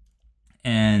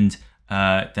and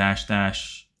 --allow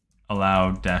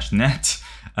 -net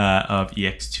of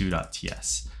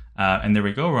ex2.ts. And there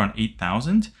we go, we're on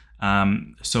 8,000.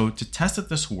 So to test that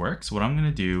this works, what I'm going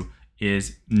to do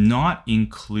is not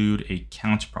include a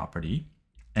count property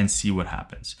and see what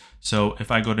happens. So if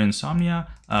I go to Insomnia,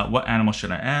 what animal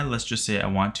should I add? Let's just say I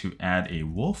want to add a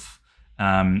wolf.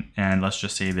 And let's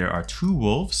just say there are 2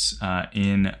 wolves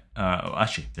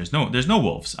actually, there's no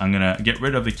wolves. I'm going to get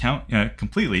rid of the count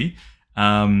completely.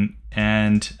 And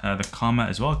the comma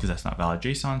as well, because that's not valid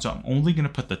JSON. So I'm only going to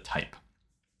put the type.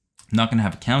 I'm not going to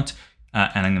have a count,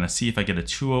 and I'm going to see if I get a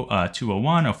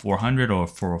 201, a 400, or a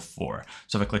 404.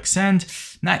 So if I click send,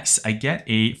 nice, I get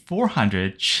a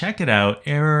 400. Check it out,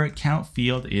 error, count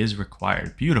field is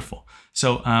required. Beautiful.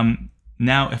 So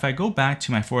now if I go back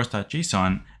to my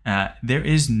forest.json, there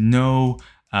is no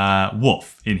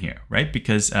wolf in here, right?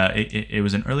 Because it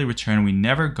was an early return. We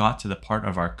never got to the part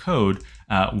of our code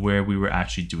where we were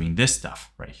actually doing this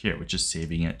stuff right here, which is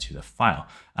saving it to the file,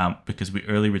 because we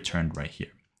early returned right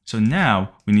here. So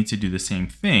now we need to do the same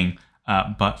thing,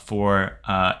 but for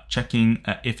checking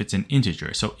if it's an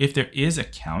integer. So if there is a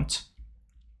count,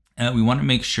 we want to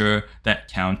make sure that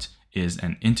count is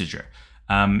an integer.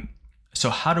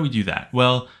 So how do we do that?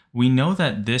 Well, we know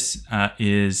that this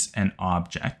is an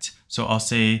object. So I'll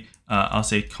say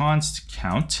const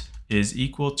count is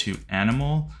equal to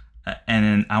animal, and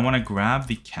then I want to grab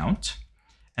the count,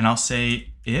 and I'll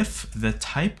say if the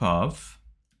type of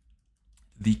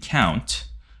the count,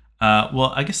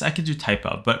 well, I guess I could do type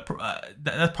of, but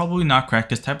that's probably not correct,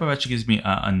 because type of actually gives me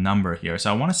a number here.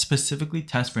 So I want to specifically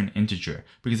test for an integer,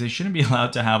 because they shouldn't be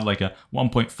allowed to have like a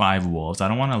 1.5 wolves. I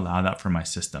don't want to allow that for my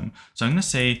system. So I'm going to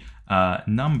say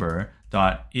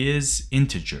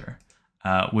number.isInteger,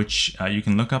 which you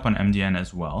can look up on MDN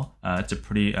as well. It's a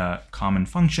pretty common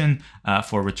function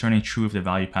for returning true if the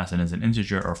value passed in is an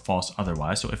integer, or false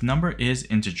otherwise. So if number is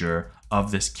integer of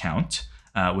this count,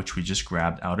 which we just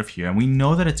grabbed out of here, and we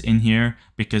know that it's in here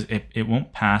because it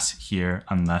won't pass here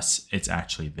unless it's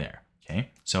actually there.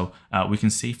 Okay, so we can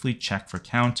safely check for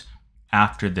count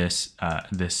after this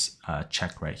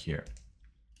check right here.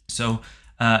 So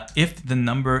if the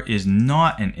number is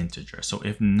not an integer, so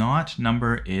if not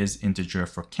number is integer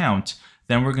for count,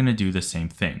 then we're going to do the same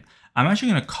thing. I'm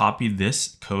actually going to copy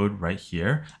this code right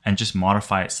here and just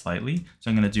modify it slightly.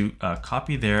 So I'm going to do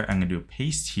copy there. I'm going to do a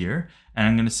paste here, and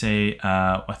I'm going to say,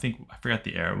 I forgot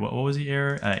the error. What was the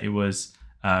error? It was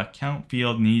count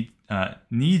field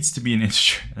needs to be an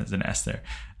integer. There's an S there.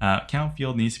 Count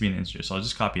field needs to be an integer. So I'll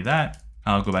just copy that.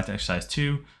 I'll go back to exercise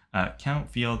 2. Count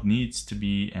field needs to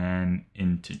be an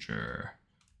integer.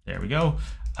 There we go.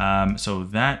 So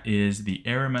that is the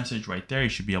error message right there. You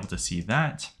should be able to see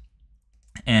that.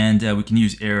 And we can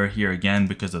use error here again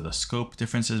because of the scope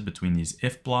differences between these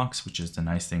if blocks, which is the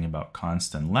nice thing about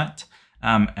const and let.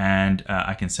 And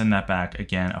I can send that back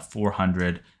again, a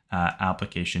 400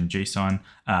 application JSON,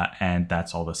 and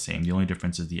that's all the same. The only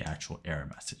difference is the actual error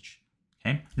message.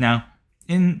 Okay. Now,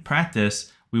 in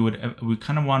practice, we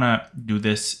kind of want to do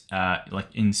this like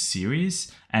in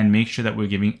series and make sure that we're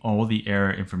giving all the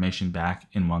error information back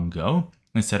in one go,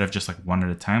 instead of just like one at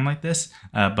a time like this,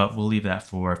 but we'll leave that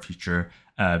for future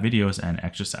videos and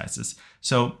exercises.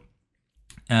 So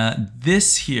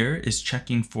this here is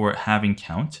checking for having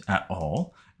count at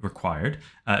all required.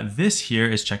 This here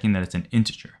is checking that it's an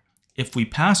integer. If we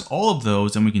pass all of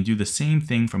those, then we can do the same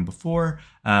thing from before,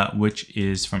 which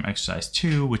is from exercise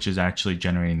 2, which is actually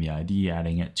generating the ID,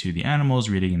 adding it to the animals,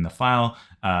 reading in the file,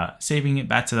 saving it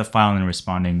back to the file, and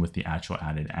responding with the actual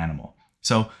added animal.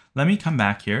 So let me come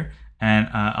back here, and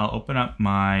I'll open up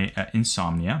my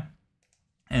Insomnia,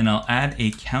 and I'll add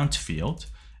a count field.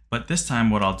 But this time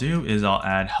what I'll do is I'll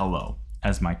add hello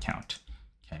as my count.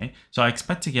 Okay, so I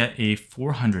expect to get a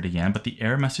 400 again, but the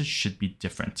error message should be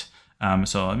different.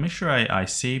 So I'll make sure I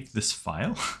save this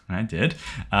file, and I did,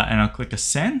 and I'll click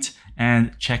send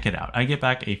and check it out. I get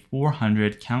back a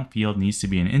 400. Count field needs to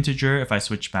be an integer. If I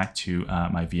switch back to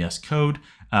my VS Code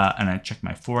and I check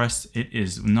my forest, it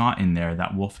is not in there.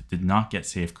 That wolf did not get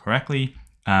saved correctly.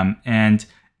 And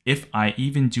if I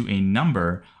even do a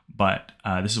number, but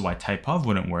this is why type of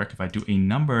wouldn't work. If I do a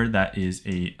number that is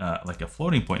a like a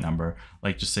floating point number,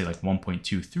 like just say like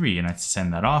 1.23, and I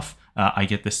send that off, I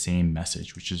get the same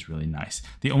message, which is really nice.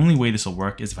 The only way this will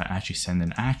work is if I actually send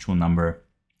an actual number,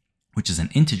 which is an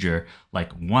integer,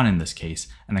 like 1 in this case,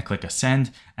 and I click a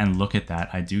send, and look at that,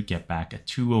 I do get back a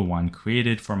 201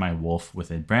 created for my wolf with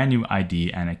a brand new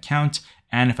ID and account.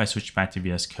 And if I switch back to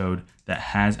VS Code, that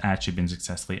has actually been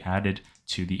successfully added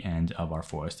to the end of our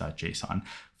forest.json.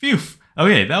 Phew,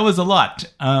 okay, that was a lot.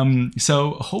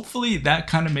 So hopefully that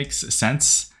kind of makes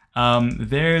sense.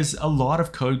 There's a lot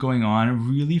of code going on.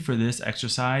 Really, for this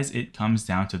exercise, it comes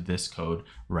down to this code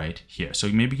right here. So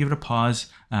maybe give it a pause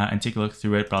and take a look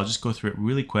through it, but I'll just go through it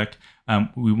really quick.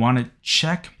 We want to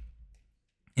check,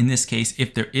 in this case,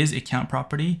 if there is a count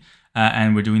property,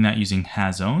 and we're doing that using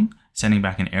hasOwn, sending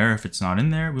back an error if it's not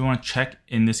in there. We want to check,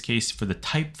 in this case, for the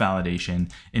type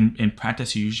validation. In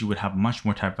practice, you usually would have much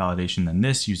more type validation than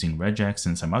this, using regex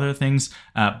and some other things.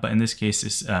 But in this case,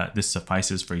 this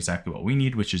suffices for exactly what we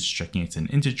need, which is checking it's an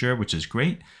integer, which is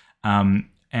great. And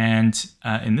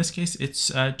in this case, it's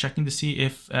checking to see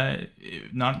if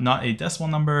not a decimal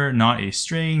number, not a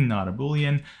string, not a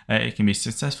Boolean, it can be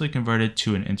successfully converted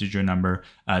to an integer number.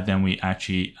 Then we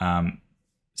actually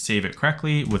save it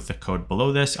correctly with the code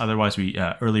below this. Otherwise, we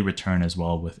early return as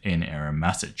well with an error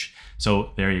message.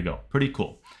 So there you go. Pretty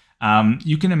cool.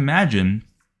 You can imagine,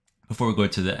 before we go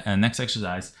to the next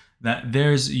exercise, that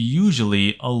there's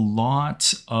usually a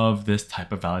lot of this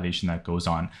type of validation that goes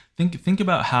on. Think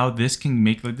about how this can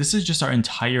make, like, this is just our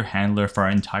entire handler for our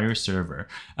entire server.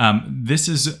 This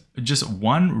is just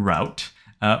one route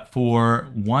for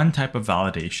one type of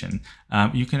validation.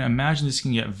 You can imagine this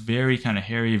can get very kind of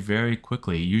hairy very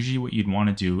quickly. Usually what you'd want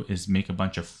to do is make a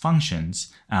bunch of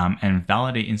functions and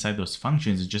validate inside those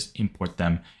functions and just import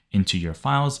them into your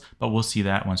files. But we'll see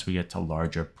that once we get to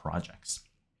larger projects.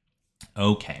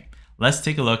 Okay, let's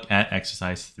take a look at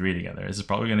exercise 3 together. This is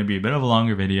probably going to be a bit of a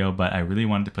longer video, but I really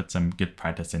wanted to put some good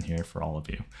practice in here for all of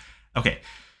you. Okay,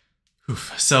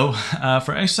 so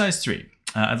for exercise 3,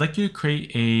 I'd like you to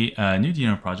create a new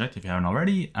Deno project if you haven't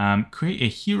already. Create a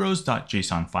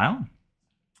heroes.json file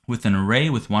with an array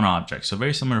with one object. So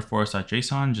very similar to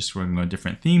forest.json, just we're going to go a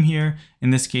different theme here.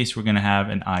 In this case, we're going to have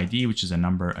an ID, which is a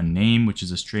number, a name, which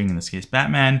is a string, in this case,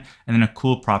 Batman, and then a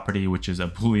cool property, which is a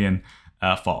Boolean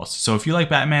false. So if you like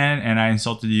Batman and I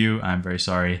insulted you, I'm very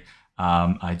sorry.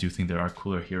 I do think there are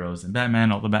cooler heroes than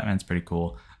Batman, although Batman's pretty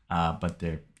cool, but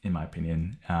they're, in my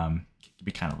opinion, can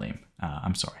be kind of lame.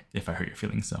 I'm sorry if I hurt your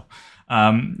feelings. So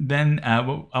then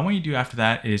what I want you to do after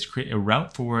that is create a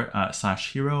route for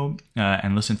 /hero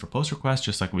and listen for post requests,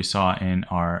 just like we saw in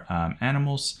our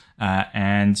animals.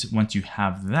 And once you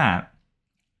have that,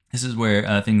 this is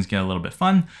where things get a little bit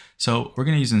fun. So we're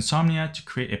going to use Insomnia to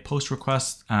create a post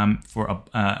request for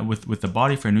with the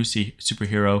body for a new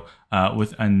superhero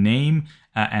with a name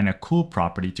and a cool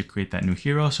property to create that new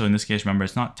hero. So in this case, remember,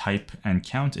 it's not type and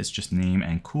count, it's just name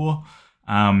and cool.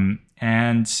 The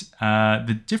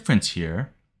difference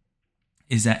here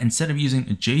is that instead of using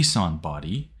a JSON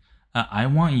body, I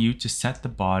want you to set the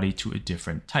body to a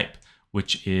different type,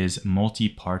 which is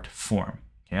multipart form.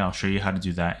 Okay, I'll show you how to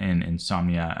do that in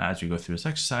Insomnia as we go through this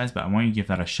exercise, but I want you to give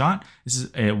that a shot. This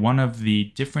is one of the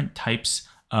different types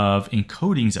of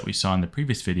encodings that we saw in the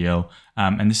previous video.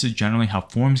 And this is generally how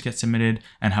forms get submitted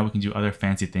and how we can do other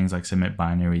fancy things like submit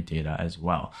binary data as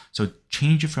well. So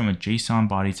change it from a JSON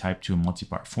body type to a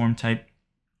multipart form type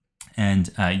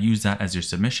and use that as your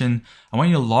submission. I want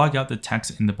you to log out the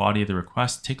text in the body of the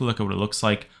request. Take a look at what it looks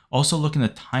like. Also look in the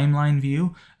timeline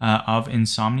view of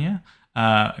Insomnia,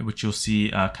 which you'll see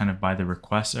kind of by the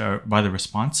request or by the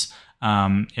response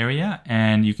area,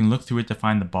 and you can look through it to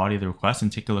find the body of the request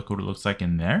and take a look at what it looks like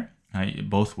in there,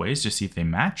 both ways, to see if they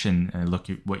match and look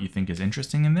at what you think is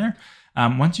interesting in there.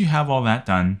 Once you have all that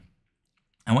done,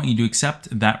 I want you to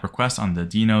accept that request on the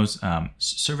Deno's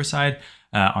server side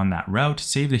on that route,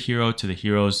 save the hero to the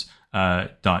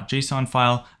heroes.json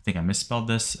file. I think I misspelled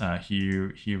this,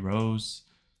 heroes.json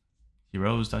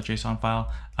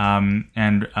file,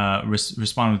 and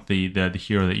respond with the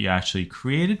hero that you actually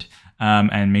created,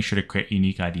 and make sure to create a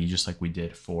unique ID just like we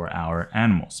did for our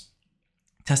animals.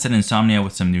 Test it in Insomnia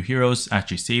with some new heroes,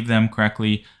 actually save them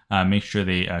correctly, make sure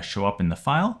they show up in the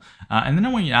file. And then I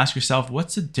want you to ask yourself,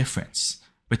 what's the difference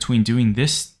between doing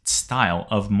this style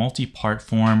of multi-part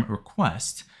form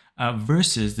request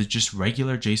versus the just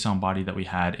regular JSON body that we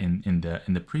had in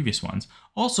the previous ones.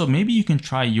 Also, maybe you can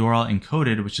try URL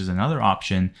encoded, which is another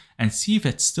option, and see if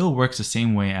it still works the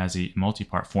same way as a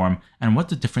multi-part form and what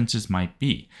the differences might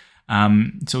be.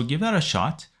 So give that a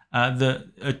shot.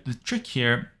 The trick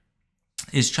here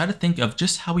is try to think of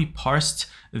just how we parsed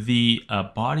the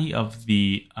body of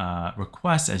the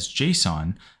request as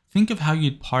JSON. Think of how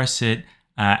you'd parse it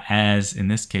as, in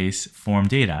this case, form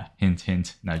data, hint,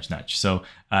 hint, nudge, nudge. So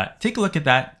take a look at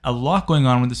that. A lot going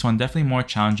on with this one, definitely more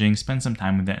challenging. Spend some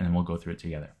time with it and then we'll go through it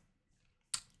together.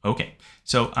 Okay,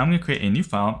 so I'm gonna create a new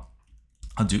file.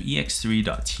 I'll do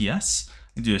ex3.ts.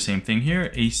 I'll do the same thing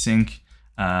here, async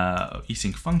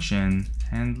function,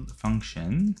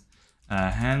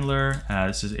 handler.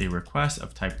 This is a request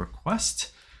of type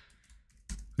request.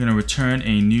 We're going to return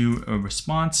a new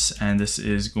response, and this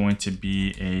is going to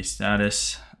be a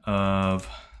status of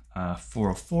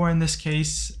 404 in this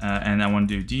case. And I want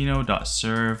to do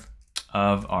deno.serve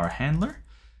of our handler,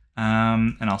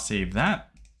 and I'll save that.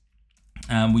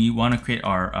 We want to create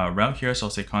our route here, so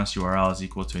I'll say const URL is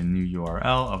equal to a new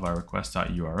URL of our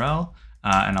request.url,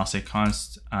 and I'll say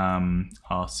const,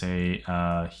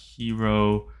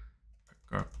 hero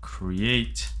or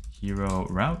create hero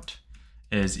route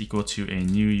is equal to a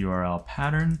new URL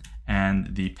pattern,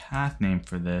 and the path name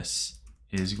for this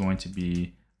is going to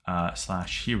be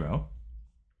 /hero. I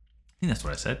think that's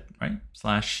what I said, right?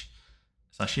 Slash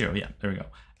hero, yeah, there we go.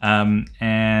 And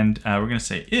we're gonna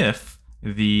say if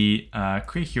the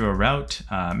create hero route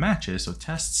matches, so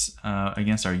tests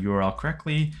against our URL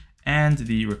correctly, and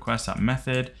the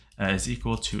request.method is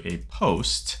equal to a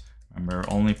post. Remember,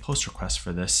 only post requests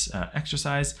for this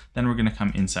exercise. Then we're going to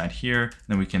come inside here.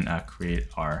 Then we can create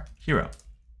our hero.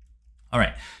 All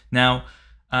right. Now,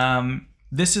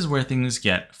 this is where things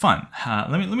get fun.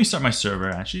 Let me start my server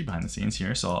actually behind the scenes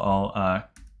here. So I'll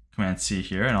Command C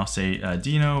here, and I'll say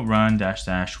Deno run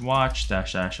 -- watch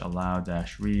 -- allow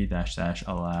 - read --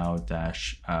 allow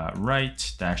 -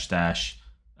 write --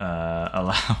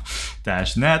 allow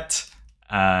 - net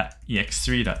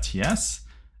ex3.ts.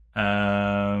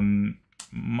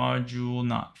 Module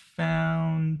not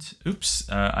found. Oops,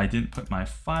 I didn't put my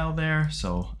file there.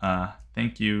 So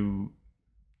thank you,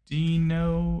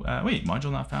 Deno. Wait,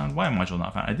 module not found. Why module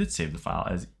not found? I did save the file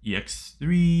as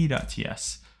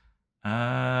ex3.ts.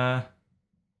 Oh,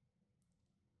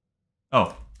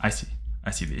 I see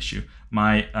the issue.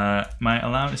 My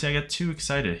allowance. See, I get too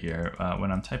excited here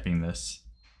when I'm typing this.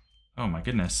 Oh my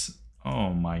goodness.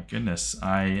 I'm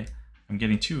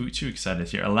getting too excited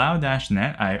here. Allow -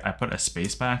 net. I put a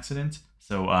space by accident.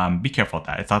 So be careful with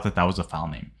that. I thought that was a file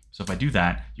name. So if I do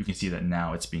that, you can see that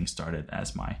now it's being started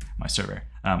as my server.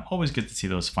 Always good to see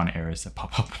those fun errors that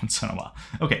pop up once in a while.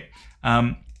 Okay.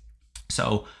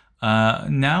 So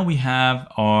now we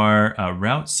have our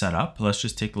route set up. Let's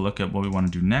just take a look at what we want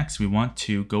to do next. We want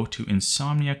to go to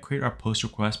Insomnia, create our post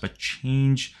request, but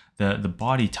change the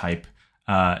body type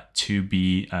to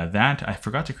be that. I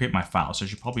forgot to create my file, so I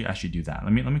should probably actually do that.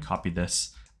 Let me copy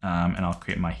this, and I'll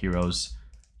create my heroes.json.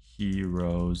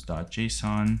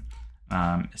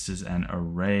 This is an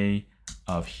array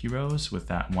of heroes with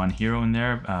that one hero in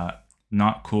there.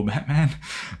 Not cool, Batman.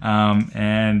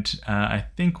 I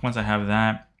think once I have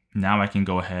that, now I can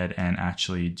go ahead and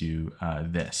actually do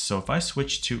this. So if I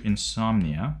switch to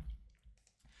Insomnia,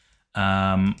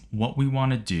 what we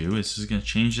want to do is going to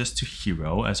change this to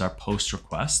hero as our post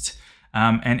request.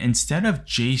 And instead of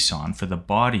JSON for the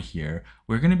body here,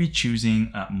 we're going to be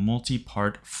choosing a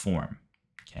multipart form.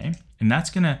 Okay. And that's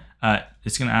going to,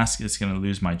 it's going to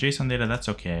lose my JSON data. That's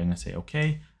okay. I'm going to say,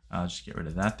 okay. I'll just get rid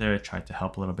of that there. I tried to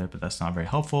help a little bit, but that's not very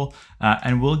helpful.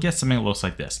 And we'll get something that looks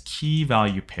like this. Key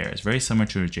value pairs, very similar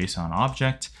to a JSON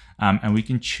object. And we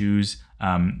can choose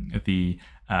the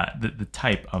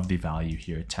type of the value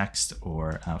here, text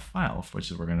or file, which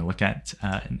is what we're going to look at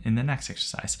in the next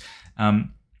exercise.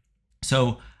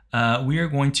 So we are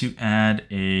going to add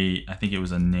I think it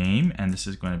was a name, and this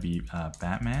is going to be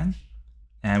Batman.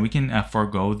 And we can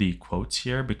forego the quotes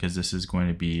here because this is going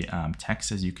to be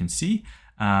text, as you can see.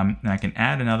 And I can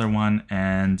add another one,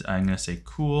 and I'm going to say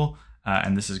cool,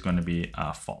 and this is going to be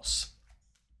false.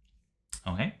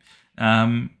 Okay.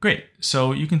 Great.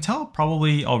 So you can tell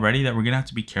probably already that we're going to have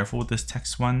to be careful with this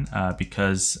text one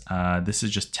because this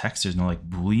is just text. There's no like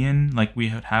Boolean like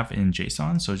we would have in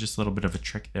JSON. So just a little bit of a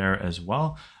trick there as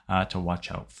well to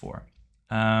watch out for.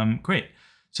 Great.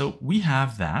 So we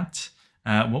have that.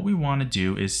 What we want to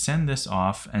do is send this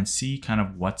off and see kind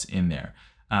of what's in there.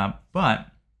 But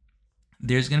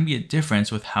there's going to be a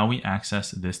difference with how we access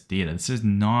this data. This is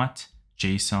not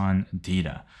JSON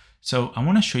data. So I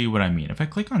want to show you what I mean. If I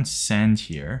click on send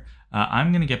here,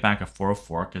 I'm going to get back a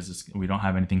 404 because we don't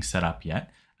have anything set up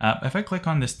yet. If I click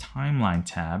on this timeline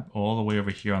tab all the way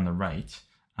over here on the right,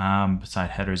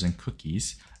 beside headers and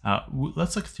cookies,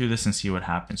 let's look through this and see what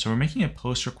happens. So we're making a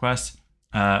post request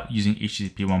using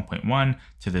HTTP 1.1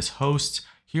 to this host.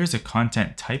 here's a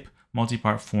content type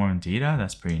multipart form data.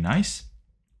 That's pretty nice.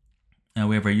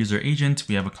 We have our user agent.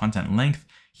 We have a content length.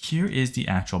 Here is the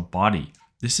actual body.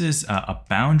 This is a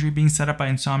boundary being set up by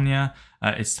Insomnia.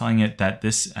 It's telling it that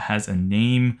this has a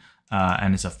name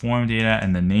and it's a form data,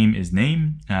 and the name is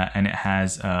name, and it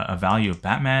has a value of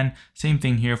Batman. Same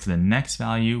thing here for the next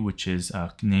value, which is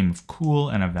a name of cool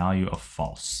and a value of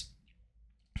false.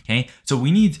 Okay, so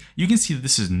we need, you can see that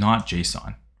this is not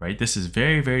JSON, right? This is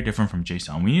very, very different from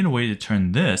JSON. We need a way to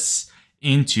turn this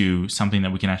into something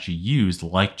that we can actually use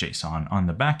like JSON on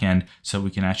the back end, so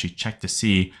we can actually check to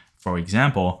see, for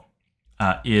example,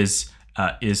 is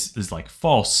like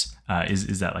false,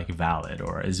 is that like valid,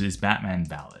 or is Batman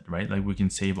valid, right? Like we can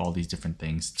save all these different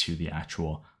things to the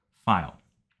actual file.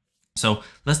 So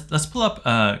let's pull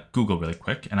up Google really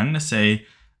quick, and I'm going to say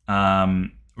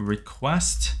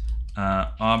request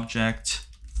object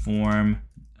form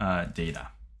data.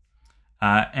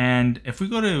 And if we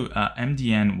go to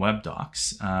MDN web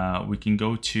docs, we can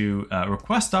go to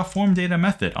request.form data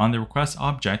method on the request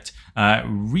object,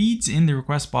 reads in the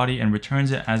request body and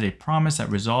returns it as a promise that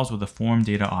resolves with a form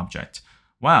data object.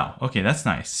 Wow, okay, that's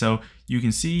nice. So you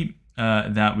can see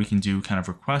that we can do kind of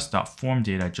request.form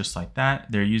data just like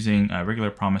that. They're using regular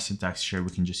promise syntax here.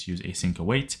 We can just use async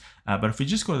await. But if we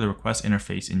just go to the request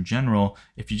interface in general,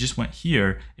 if you just went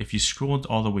here, if you scrolled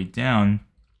all the way down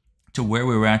to where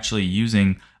we were actually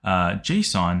using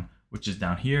JSON, which is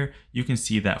down here, you can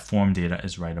see that form data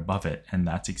is right above it, and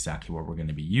that's exactly what we're going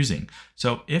to be using.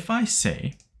 So if I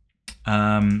say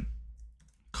const,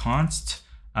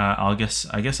 I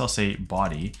guess I'll say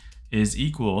body is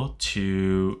equal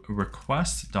to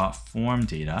request.form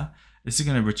data. This is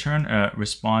going to return a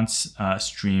response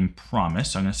stream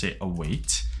promise. So I'm going to say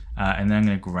await, and then I'm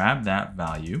going to grab that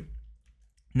value.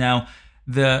 Now,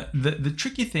 the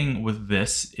tricky thing with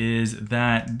this is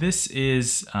that this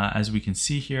is, as we can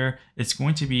see here, it's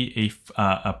going to be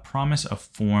a promise of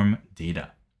form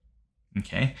data.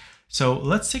 Okay, so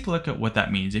let's take a look at what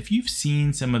that means. If you've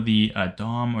seen some of the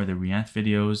DOM or the React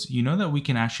videos, you know that we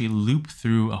can actually loop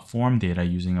through a form data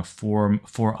using a for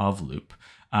of loop.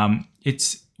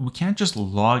 We can't just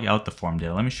log out the form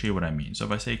data. Let me show you what I mean. So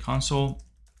if I say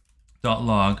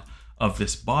console.log of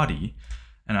this body,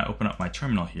 and I open up my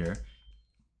terminal here,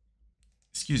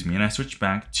 excuse me, and I switch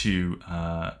back to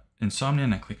Insomnia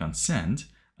and I click on send,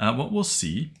 what we'll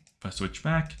see if I switch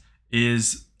back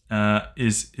is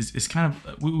kind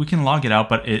of, we can log it out,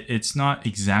 but it's not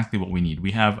exactly what we need.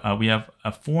 We have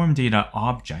a form data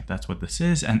object. That's what this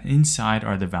is, and inside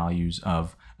are the values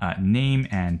of name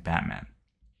and Batman.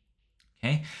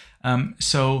 Okay,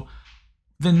 so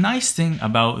the nice thing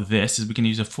about this is we can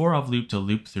use a for of loop to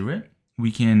loop through it.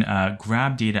 We can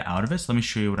grab data out of it. So let me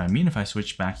show you what I mean. If I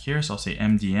switch back here, so I'll say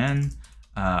MDN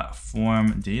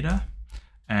form data,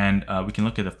 and we can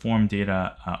look at the form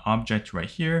data object right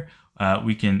here.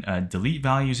 We can delete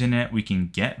values in it. We can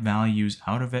get values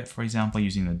out of it, for example,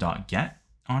 using the .get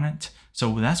on it.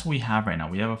 So that's what we have right now.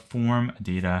 We have a form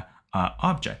data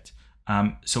object.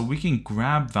 So we can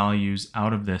grab values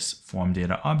out of this form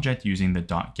data object using the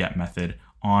 .get method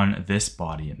on this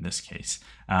body in this case.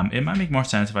 It might make more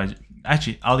sense if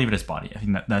I'll leave it as body. I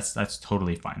think that's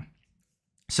totally fine.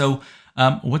 So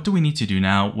what do we need to do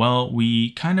now? Well,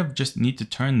 we kind of just need to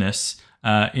turn this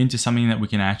into something that we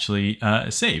can actually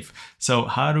save. So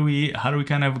how do we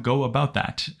kind of go about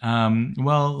that?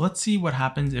 Well, let's see what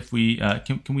happens if we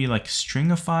can we like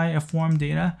stringify a form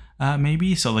data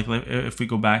maybe. So like if we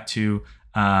go back to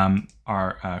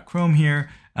our Chrome here,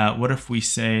 what if we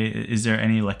say, is there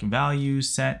any like values,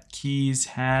 set, keys,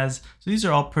 has? So these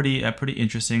are all pretty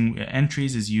interesting.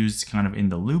 Entries is used kind of in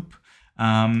the loop.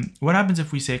 What happens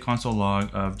if we say console log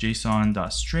of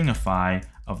JSON.stringify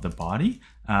of the body?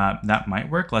 That might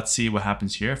work. Let's see what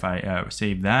happens here if I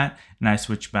save that and I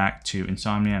switch back to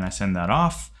Insomnia and I send that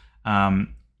off.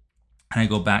 And I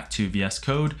go back to VS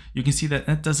Code, you can see that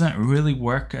that doesn't really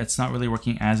work. It's not really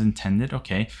working as intended.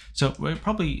 Okay, so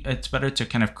it's better to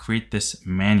kind of create this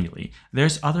manually.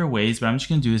 There's other ways, but I'm just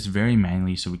going to do this very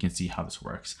manually so we can see how this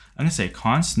works. I'm going to say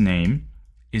const name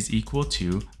is equal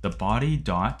to the body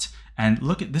dot, and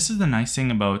look at, this is the nice thing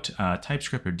about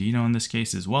TypeScript or Deno in this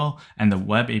case as well, and the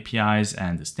web APIs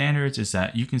and the standards is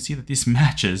that you can see that this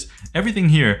matches, everything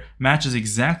here matches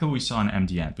exactly what we saw in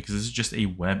MDN, because this is just a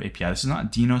web API. This is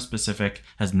not Deno specific,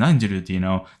 has nothing to do with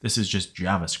Deno. This is just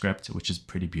JavaScript, which is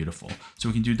pretty beautiful. So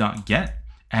we can do .get,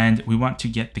 and we want to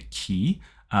get the key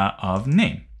of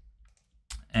name.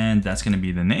 And that's going to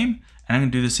be the name. And I'm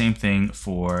going to do the same thing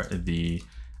for the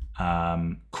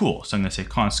cool. So I'm going to say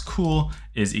const cool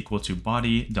is equal to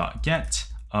body.get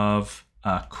of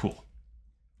cool.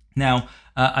 Now,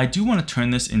 I do want to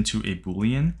turn this into a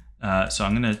Boolean. So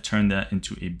I'm going to turn that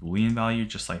into a Boolean value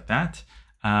just like that.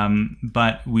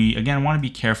 But we, again, want to be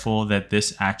careful that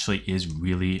this actually is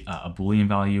really a Boolean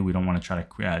value. We don't want to try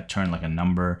to turn like a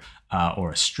number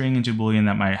or a string into Boolean.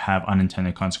 That might have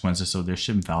unintended consequences. So there's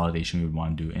some validation we would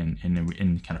want to do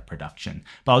in kind of production.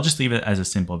 But I'll just leave it as a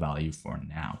simple value for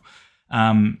now.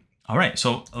 All right,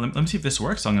 so let me see if this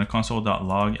works. So I'm going to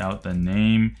console.log out the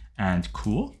name and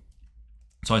cool.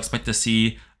 So I expect to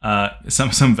see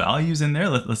some values in there.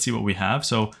 Let's see what we have.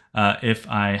 So if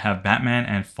I have Batman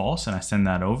and false and I send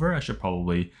that over, I should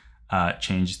probably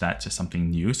change that to something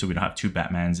new so we don't have two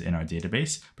Batmans in our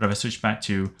database. But if I switch back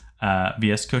to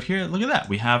VS Code here, look at that.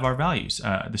 We have our values,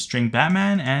 the string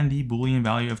Batman and the Boolean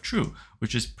value of true,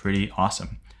 which is pretty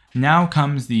awesome. Now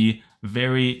comes the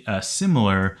very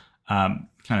similar kind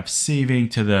of saving,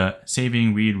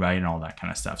 read, write, and all that kind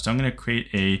of stuff. So I'm going to create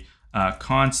a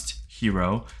const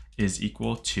hero is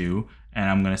equal to, and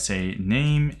I'm going to say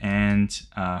name and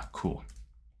cool.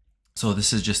 So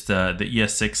this is just the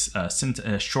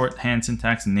ES6 shorthand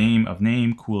syntax, name of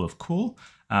name, cool of cool.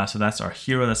 So that's our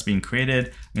hero that's being created.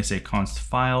 I'm going to say const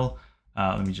file.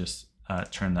 Let me just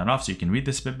turn that off so you can read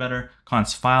this a bit better.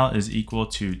 Const file is equal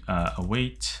to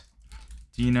await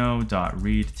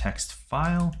deno.read text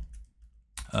file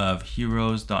of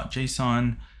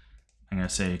heroes.json. I'm going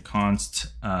to say const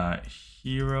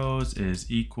heroes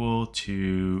is equal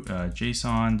to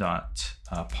json.parse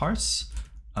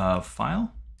of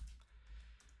file.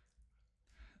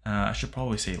 I should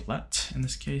probably say let in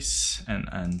this case,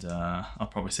 and I'll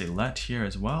probably say let here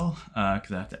as well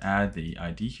because I have to add the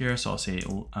ID here. So I'll say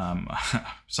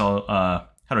how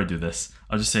do I do this?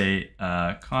 I'll just say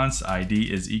const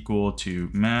ID is equal to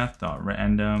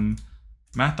math.random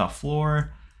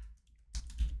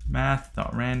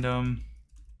math.random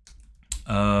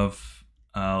of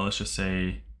let's just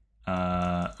say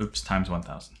times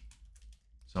 1000.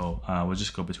 So we'll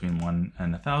just go between 1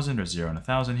 and 1000 or 0 and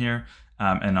 1000 here.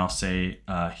 And I'll say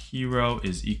hero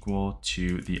is equal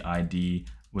to the ID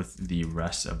with the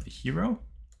rest of the hero.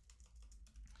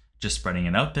 Just spreading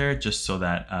it out there just so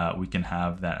that we can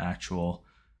have that actual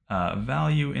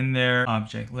value in there.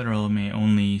 Object literal may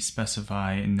only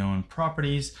specify known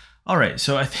properties. All right,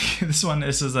 so I think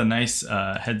this is a nice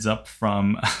heads up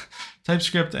from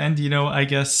TypeScript and Deno, I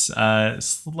guess.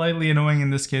 Slightly annoying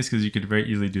in this case because you could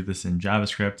very easily do this in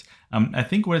JavaScript. I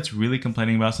think what it's really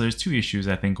complaining about, so there's two issues,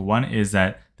 I think. One is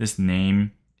that this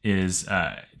name is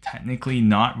technically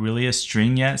not really a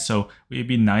string yet, so it'd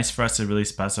be nice for us to really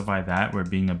specify that. We're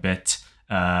being a bit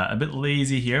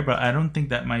lazy here, but I don't think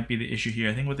that might be the issue here.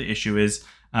 I think what the issue is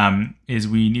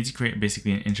we need to create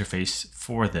basically an interface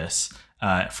for this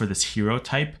hero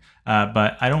type.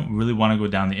 But I don't really want to go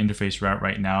down the interface route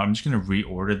right now. I'm just going to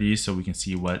reorder these so we can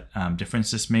see what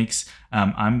difference this makes.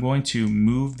 I'm going to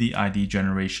move the ID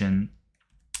generation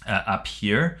up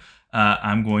here.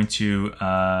 I'm going to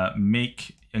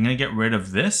get rid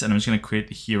of this, and I'm just going to create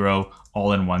the hero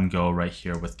all in one go right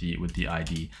here with the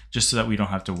ID, just so that we don't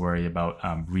have to worry about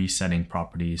resetting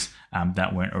properties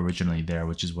that weren't originally there,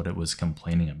 which is what it was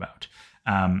complaining about.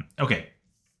 Okay,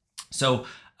 so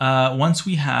once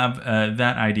we have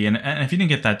that ID, and if you didn't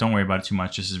get that, don't worry about it too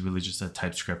much. This is really just a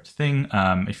TypeScript thing.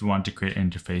 If you want to create an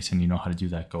interface and you know how to do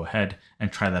that, go ahead and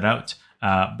try that out.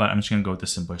 But I'm just going to go with the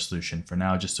simpler solution for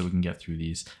now, just so we can get through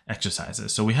these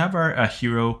exercises. So we have our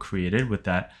hero created with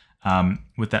that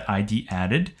ID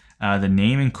added, the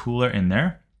name and cooler in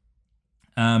there.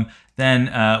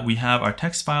 Then we have our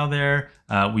text file there.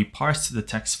 We parse the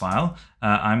text file.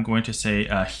 I'm going to say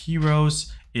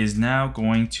heroes is now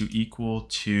going to equal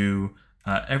to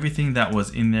everything that was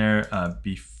in there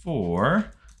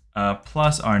before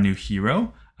plus our new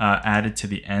hero added to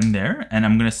the end there. And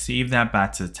I'm going to save that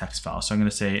back to the text file. So I'm going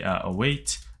to say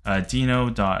await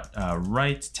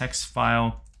deno.write text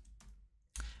file.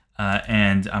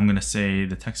 And I'm going to say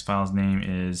the text file's name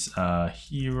is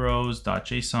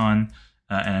heroes.json.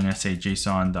 And I'm going to say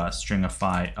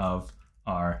json.stringify of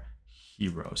our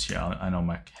heroes here. I know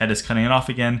my head is cutting it off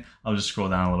again. I'll just scroll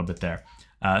down a little bit there.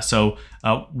 So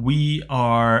we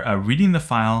are reading the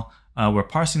file. We're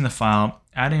parsing the file,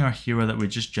 adding our hero that we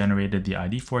just generated the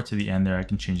ID for to the end there. I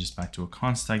can change this back to a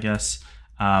const, I guess,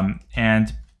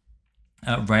 and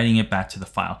writing it back to the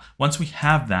file. Once we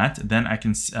have that, then I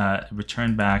can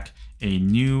return back a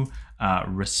new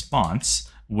response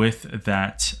with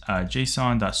that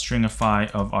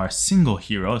json.stringify of our single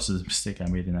hero. This is a mistake I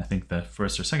made in, I think, the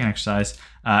first or second exercise,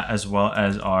 as well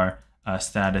as our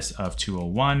status of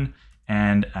 201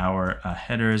 and our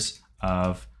headers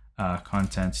of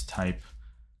content type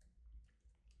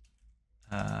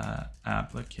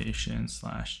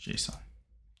application/JSON.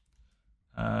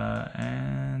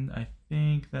 And I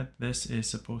think that this is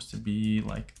supposed to be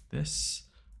like this.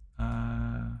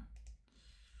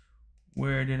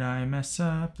 Where did I mess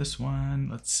up? This one,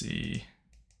 let's see.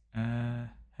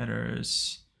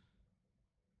 Headers.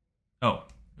 Oh,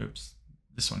 oops.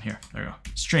 This one here. There we go.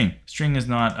 String. String is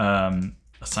not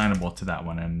assignable to that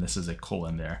one, and this is a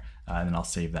colon there. And then I'll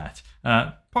save that.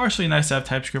 Partially nice to have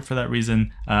TypeScript for that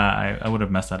reason. I would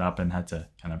have messed that up and had to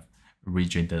kind of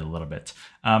rejig it a little bit.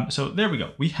 So there we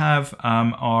go. We have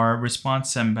our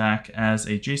response sent back as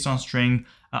a JSON string.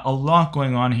 A lot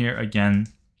going on here again.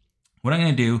 What I'm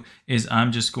going to do is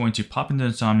I'm just going to pop into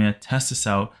Insomnia, test this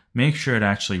out, make sure it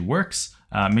actually works,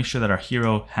 make sure that our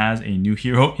hero has a new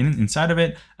hero inside of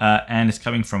it, and it's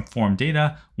coming from form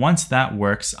data. Once that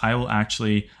works, I will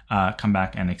actually come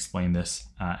back and explain this,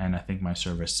 and I think my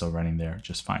server is still running there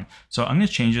just fine. So I'm going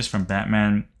to change this from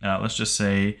Batman. Let's just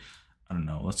say, I don't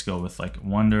know, let's go with like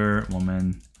Wonder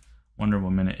Woman. Wonder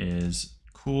Woman is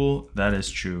cool. That is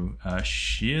true.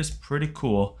 She is pretty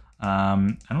cool.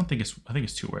 I think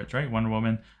it's 2 words, right? Wonder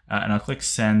Woman. And I'll click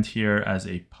send here as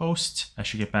a post. I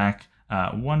should get back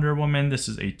Wonder Woman. This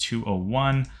is a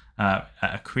 201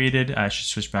 created. I should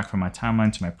switch back from my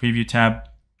timeline to my preview tab.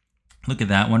 Look at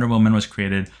that. Wonder Woman was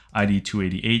created ID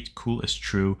 288. Cool is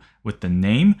true with the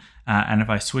name. And if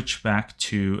I switch back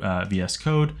to VS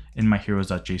Code in my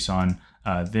heroes.json,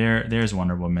 there's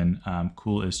Wonder Woman.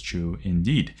 Cool is true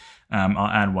indeed. I'll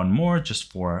add one more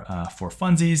just for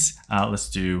funsies. Let's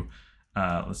do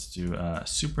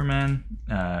Superman.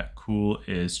 Cool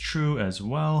is true as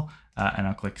well. And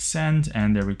I'll click send,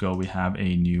 and there we go. We have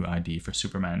a new ID for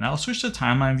Superman. Now I'll switch to the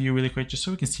timeline view really quick just so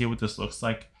we can see what this looks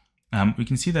like. We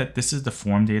can see that this is the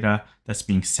form data that's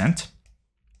being sent.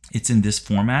 It's in this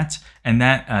format, and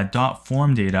that dot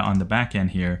form data on the back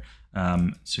end here,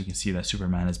 so you can see that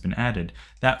Superman has been added.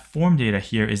 That form data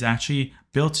here is actually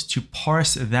built to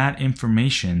parse that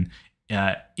information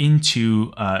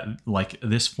into like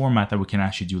this format that we can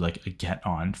actually do like a get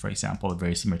on, for example,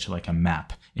 very similar to like a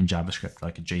map in JavaScript,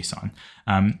 like a JSON,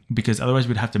 because otherwise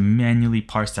we'd have to manually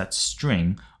parse that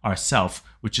string ourselves,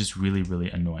 which is really, really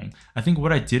annoying. I think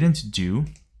what I didn't do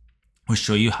was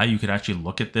show you how you could actually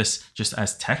look at this just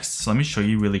as text. So let me show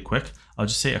you really quick. I'll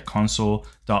just say a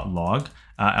console.log.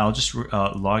 I'll just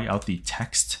log out the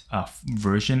text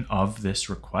version of this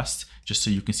request just so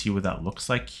you can see what that looks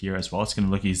like here as well. It's going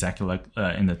to look exactly like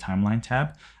in the timeline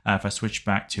tab. If I switch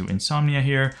back to Insomnia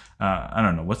here, I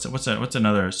don't know, what's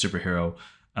another superhero?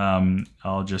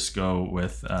 I'll just go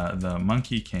with the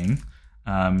Monkey King.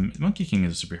 Monkey King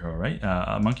is a superhero, right?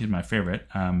 Monkey is my favorite.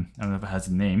 I don't know if it has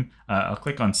a name. I'll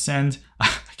click on send.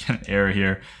 I get an error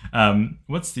here.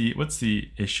 What's the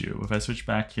issue? If I switch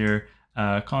back here,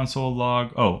 console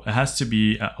log. Oh, it has to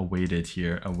be awaited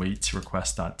here. Await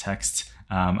request.text.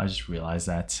 I just realized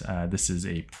that this is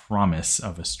a promise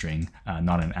of a string,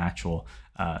 not an actual.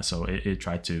 So it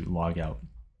tried to log out.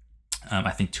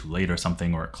 I think too late or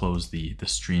something, or it closed the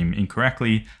stream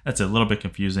incorrectly. That's a little bit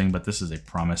confusing, but this is a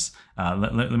promise.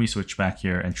 Let me switch back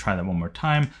here and try that one more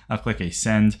time. I'll click a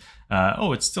send.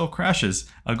 Oh, it still crashes.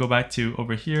 I'll go back to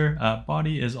over here.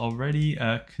 Body is already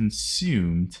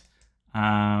consumed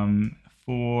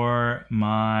for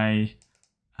my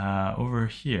over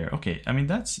here. Okay, I mean,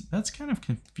 that's kind of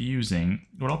confusing.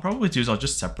 What I'll probably do is I'll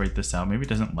just separate this out. Maybe it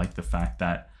doesn't like the fact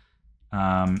that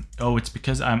oh, it's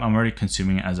because I'm already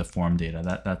consuming it as a form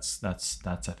data. That's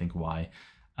I think why.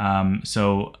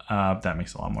 So that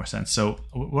makes a lot more sense. So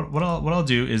what I'll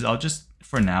do is I'll just,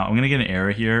 for now, I'm gonna get an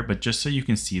error here, but just so you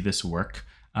can see this work,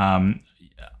 I'm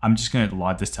just gonna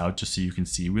log this out just so you can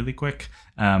see really quick,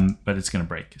 but it's gonna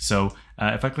break. So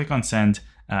if I click on send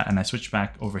and I switch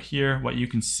back over here, what you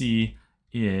can see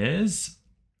is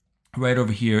right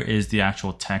over here is the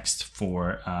actual text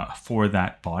for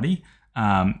that body.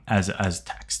 As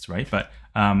text, right? But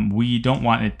we don't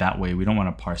want it that way. We don't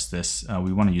want to parse this.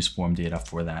 We want to use form data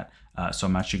for that. So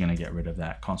I'm actually going to get rid of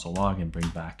that console log and bring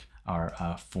back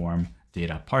our form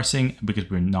data parsing, because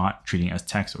we're not treating it as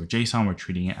text or JSON. We're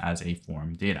treating it as a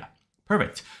form data.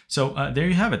 Perfect. So there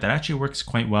you have it. That actually works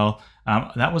quite well.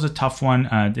 That was a tough one.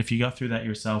 If you got through that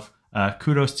yourself,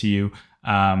 kudos to you.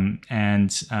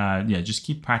 Yeah, just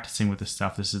keep practicing with this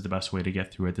stuff. This is the best way to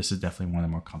get through it. This is definitely one of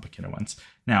the more complicated ones.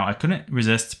 Now, I couldn't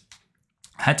resist.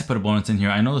 I had to put a bonus in here.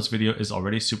 I know this video is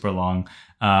already super long,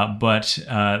 but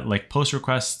like post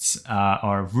requests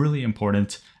are really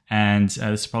important. And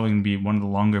this is probably going to be one of the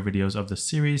longer videos of the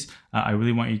series. I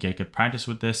really want you to get good practice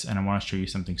with this, and I want to show you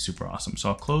something super awesome. So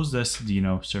I'll close this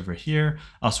Deno server here.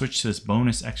 I'll switch to this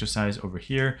bonus exercise over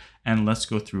here, and let's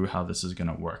go through how this is going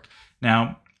to work.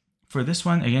 Now, for this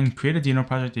one, again, create a Deno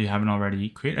project if you haven't already.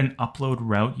 Create an upload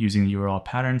route using the URL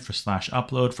pattern for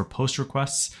 /upload for post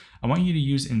requests. I want you to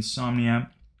use Insomnia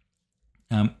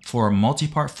for a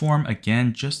multipart form,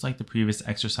 again, just like the previous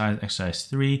exercise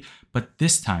 3, but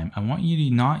this time I want you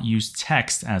to not use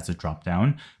text as the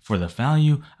dropdown for the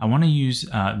value. I want to use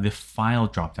the file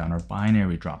dropdown or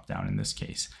binary dropdown in this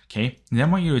case. Okay, and then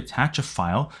I want you to attach a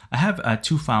file. I have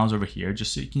 2 files over here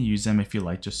just so you can use them if you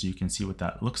like, just so you can see what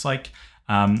that looks like.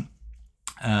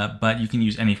 But you can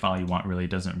use any file you want, really,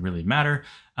 it doesn't really matter.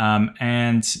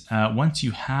 Once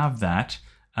you have that,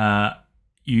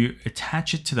 you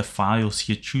attach it to the file. You'll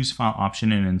see a choose file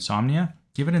option in Insomnia.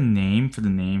 Give it a name for the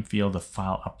name field of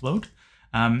file upload.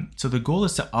 So the goal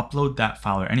is to upload that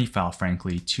file or any file,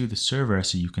 frankly, to the server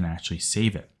so you can actually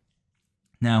save it.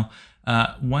 Now,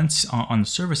 once on the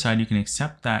server side, you can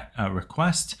accept that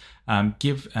request,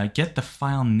 get the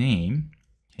file name,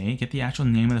 okay, get the actual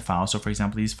name of the file. So for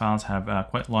example, these files have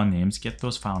quite long names, get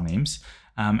those file names,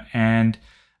 and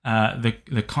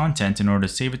the content in order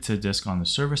to save it to the disk on the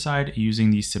server side using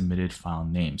the submitted file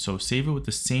name. So save it with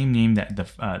the same name that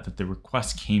the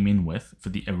request came in with for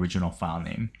the original file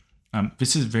name.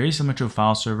 This is very similar to a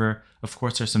file server. Of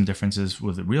course, there's some differences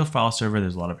with a real file server.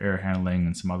 There's a lot of error handling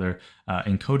and some other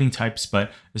encoding types,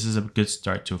 but this is a good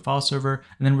start to a file server.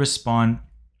 And then respond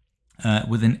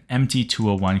with an empty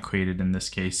 201 created in this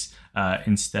case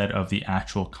instead of the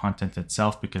actual content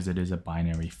itself, because it is a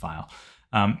binary file.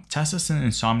 Test this in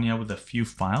Insomnia with a few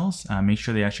files. Make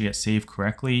sure they actually get saved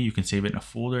correctly. You can save it in a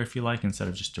folder if you like, instead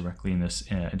of just directly in this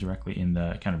directly in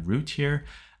the kind of root here.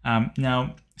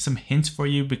 Now, some hints for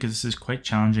you, because this is quite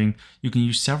challenging. You can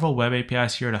use several web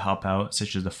APIs here to help out,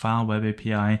 such as the file web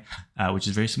API, which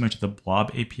is very similar to the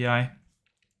blob API,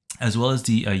 as well as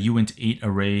the uint8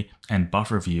 array and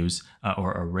buffer views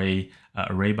or array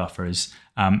buffers.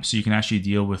 So you can actually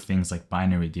deal with things like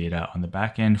binary data on the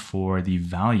back end for the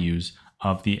values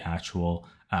of the actual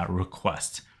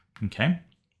request. Okay,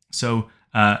 so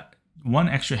one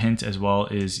extra hint as well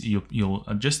is you'll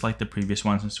just like the previous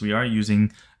one, since we are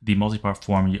using the multipart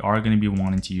form, you are going to be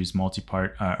wanting to use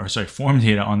form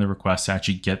data on the request to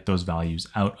actually get those values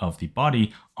out of the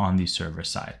body on the server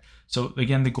side. So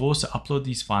again, the goal is to upload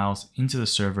these files into the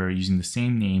server using the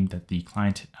same name that the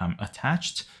client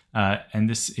attached, and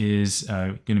this is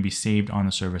going to be saved on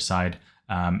the server side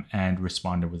and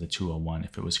responded with a 201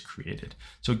 if it was created.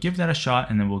 So give that a shot,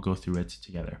 and then we'll go through it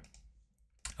together.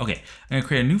 Okay, I'm going to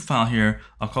create a new file here.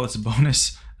 I'll call this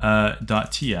bonus.ts.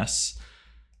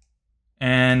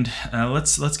 And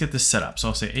let's get this set up. So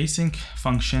I'll say async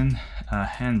function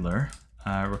handler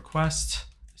request.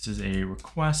 This is a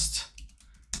request.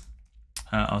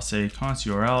 I'll say const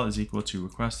URL is equal to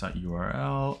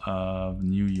request.url of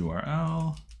new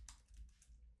URL.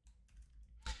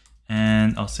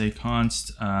 And I'll say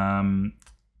const, I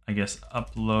guess,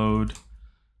 upload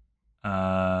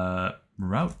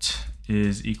route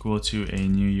is equal to a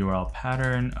new URL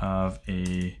pattern of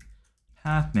a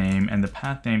path name, and the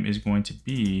path name is going to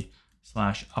be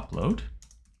 /upload.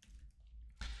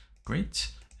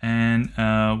 Great. And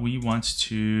we want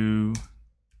to,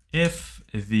 if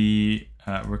the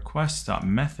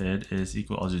request.method is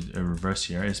equal, I'll do a reverse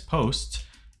here, is post,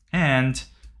 and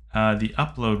the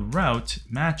upload route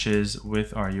matches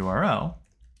with our URL,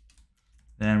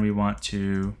 then we want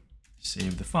to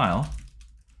save the file.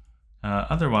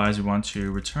 Otherwise, we want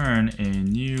to return a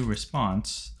new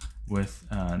response with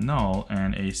null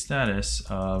and a status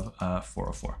of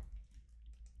 404.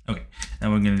 Okay,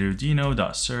 then we're going to do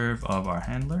deno.serve of our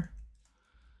handler,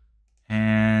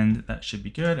 and that should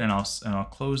be good. And I'll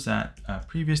close that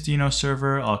previous Deno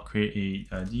server. I'll create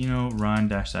a Deno run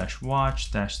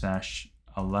 --watch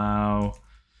 --allow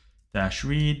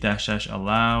 -read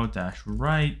 --allow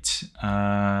 -write.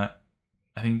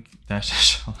 I think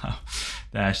 --allow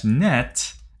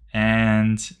 -net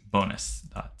and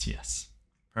bonus.ts.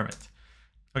 Perfect.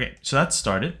 Okay, so that's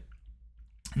started.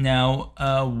 Now,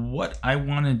 what I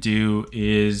want to do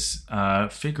is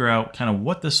figure out kind of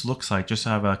what this looks like, just to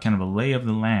have a kind of a lay of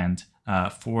the land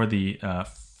for the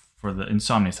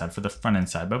Insomnia side, for the front end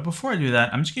side. But before I do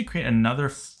that, I'm just going to create another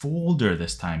folder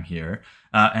this time here,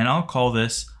 and I'll call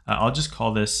this. I'll just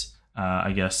call this,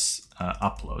 I guess,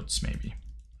 uploads, maybe,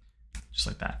 just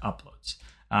like that, uploads.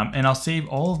 And I'll save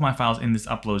all of my files in this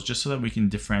uploads just so that we can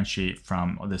differentiate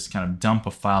from this kind of dump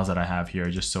of files that I have here,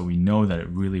 just so we know that it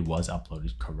really was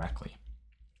uploaded correctly.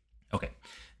 Okay,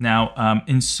 now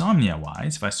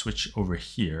Insomnia-wise, if I switch over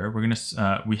here, we're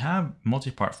gonna we have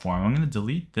multipart form. I'm gonna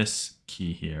delete this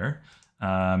key here.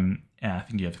 Yeah, I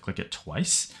think you have to click it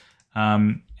twice.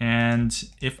 And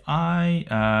if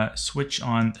I switch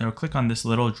on or click on this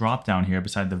little drop down here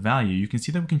beside the value, you can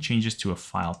see that we can change this to a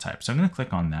file type. So I'm going to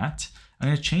click on that. I'm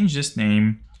going to change this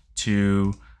name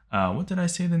to, what did I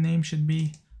say the name should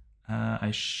be?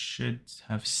 I should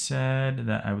have said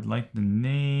that I would like the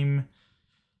name.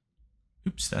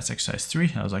 Oops, that's exercise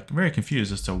 3. I was like very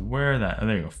confused as to where that, oh,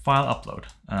 there you go, file upload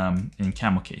in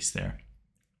camel case there.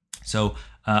 So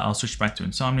I'll switch back to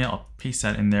Insomnia. I'll paste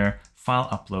that in there, file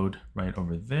upload right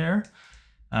over there.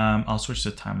 I'll switch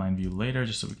to timeline view later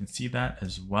just so we can see that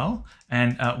as well.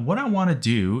 And what I want to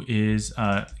do is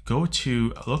go to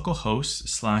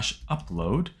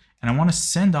localhost/upload, and I want to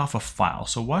send off a file.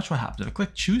 So watch what happens. If I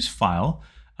click choose file,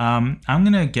 I'm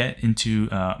going to get into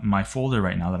my folder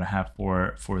right now that I have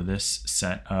for this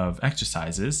set of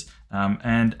exercises.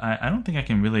 And I don't think I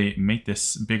can really make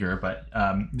this bigger, but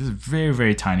this is very,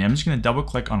 very tiny. I'm just going to double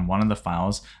click on one of the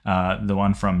files, the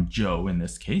one from Joe in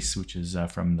this case, which is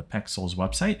from the Pexels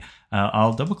website.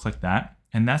 I'll double click that,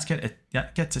 and that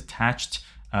gets attached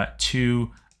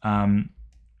to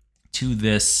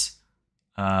this.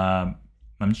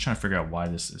 I'm just trying to figure out why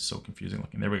this is so confusing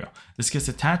looking. There we go. This gets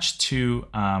attached to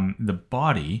the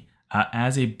body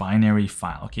as a binary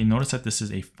file. Okay, notice that this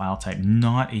is a file type,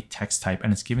 not a text type,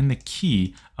 and it's given the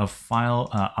key of file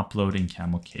upload in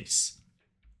camel case.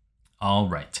 All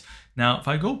right. Now, if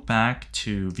I go back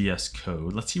to VS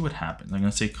Code, let's see what happens. I'm going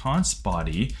to say const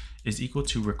body is equal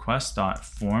to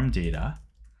request.formData.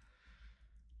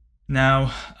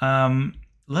 Now,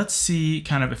 let's see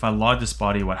kind of if I log this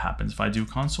body, what happens. If I do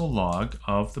console log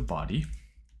of the body,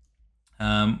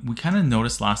 we kind of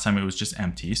noticed last time it was just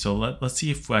empty. So let's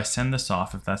see if I send this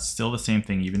off, if that's still the same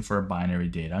thing, even for a binary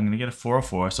data. I'm going to get a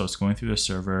 404, so it's going through the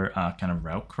server kind of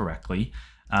route correctly.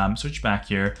 Switch back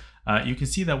here. You can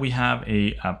see that we have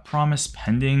a promise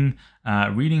pending,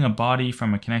 reading a body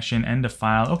from a connection, end of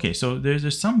file. Okay, so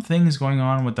there's some things going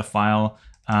on with the file.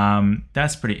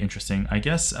 That's pretty interesting. I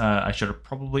guess I should have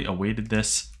probably awaited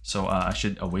this. So I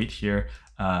should await here.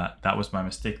 That was my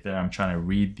mistake there. I'm trying to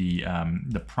read the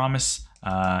promise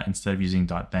instead of using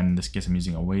 .then. In this case, I'm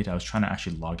using await. I was trying to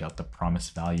actually log out the promise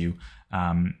value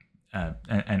and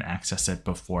access it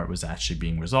before it was actually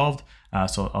being resolved.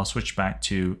 So I'll switch back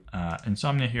to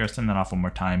Insomnia here. I'll send that off one more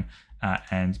time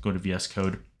and go to VS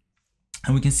Code.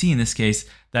 And we can see in this case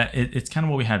that it's kind of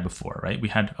what we had before, right? We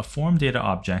had a form data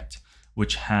object,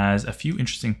 which has a few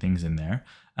interesting things in there.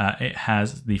 It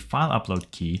has the file upload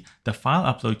key. The file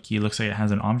upload key looks like it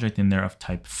has an object in there of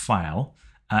type file.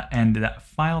 And that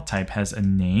file type has a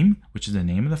name, which is the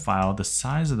name of the file, the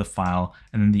size of the file,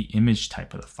 and then the image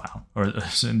type of the file, or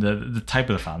the type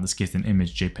of the file, in this case, an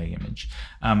image, JPEG image.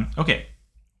 Okay.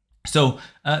 So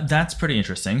that's pretty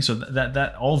interesting. So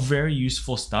that all very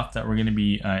useful stuff that we're going to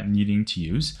be needing to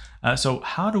use. So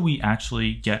how do we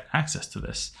actually get access to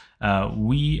this?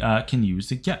 We can use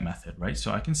the get method, right?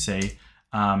 So I can say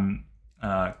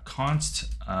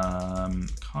const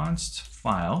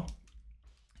file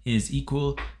is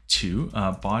equal to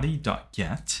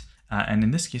body.get, and in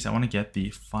this case, I want to get the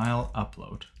file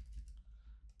upload,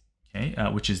 okay,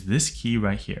 which is this key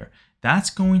right here.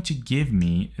 That's going to give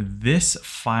me this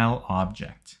file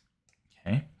object,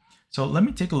 okay? So let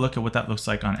me take a look at what that looks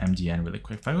like on MDN really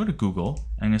quick. If I go to Google,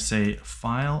 I'm going to say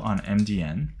file on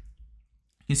MDN.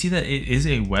 You can see that it is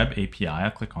a web API. I'll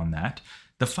click on that.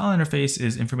 The file interface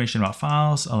is information about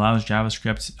files, allows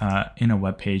JavaScript in a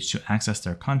web page to access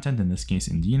their content, in this case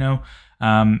in Deno.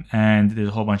 And there's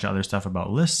a whole bunch of other stuff about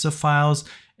lists of files.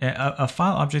 A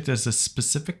file object is a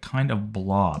specific kind of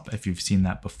blob, if you've seen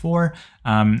that before.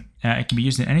 It can be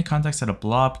used in any context that a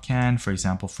blob can, for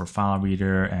example, for file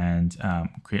reader and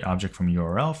create object from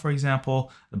URL, for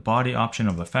example. The body option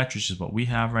of a fetch, which is what we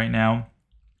have right now.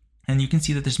 And you can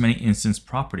see that there's many instance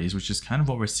properties, which is kind of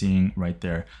what we're seeing right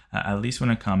there, at least when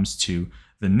it comes to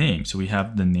the name. So we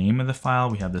have the name of the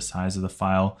file, we have the size of the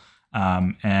file,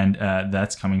 and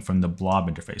that's coming from the blob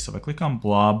interface. So if I click on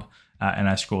blob and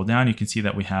I scroll down, you can see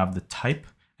that we have the type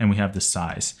and we have the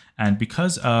size. And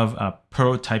because of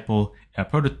prototypical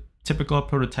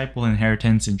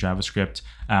inheritance in JavaScript,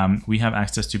 we have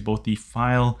access to both the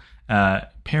file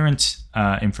parent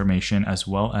information as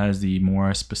well as the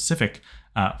more specific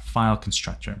file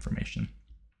constructor information.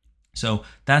 So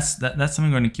that's something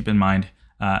we're going to keep in mind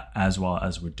as well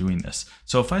as we're doing this.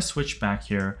 So if I switch back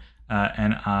here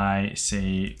and I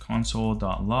say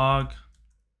console.log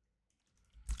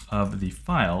of the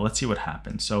file, let's see what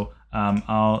happens. So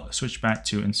I'll switch back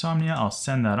to Insomnia. I'll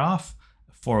send that off.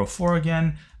 404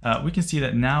 again. We can see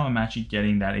that now I'm actually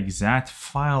getting that exact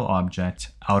file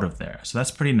object out of there. So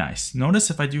that's pretty nice. Notice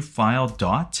if I do file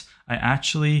dot, I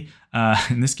actually,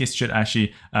 in this case, should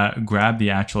actually grab the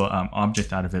actual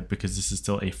object out of it because this is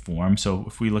still a form. So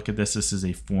if we look at this, this is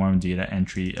a form data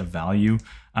entry of value.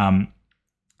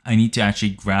 I need to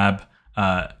actually grab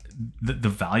the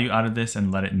value out of this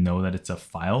and let it know that it's a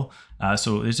file.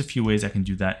 So there's a few ways I can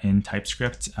do that in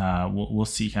TypeScript. We'll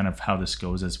see kind of how this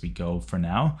goes as we go for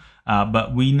now.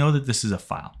 But we know that this is a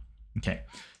file. Okay,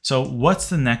 so what's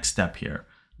the next step here?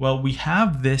 Well, we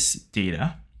have this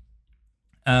data,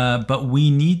 but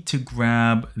we need to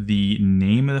grab the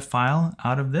name of the file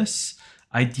out of this.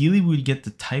 Ideally, we'd get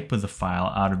the type of the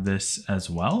file out of this as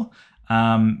well.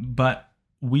 But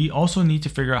we also need to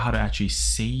figure out how to actually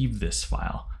save this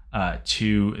file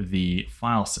to the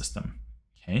file system.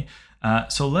 Okay,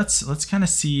 so let's kind of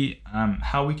see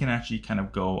how we can actually kind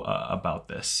of go about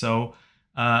this. So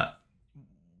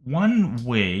one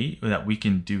way that we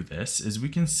can do this is we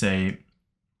can say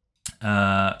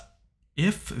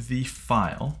if the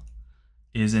file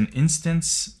is an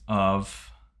instance of,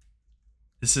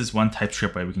 this is one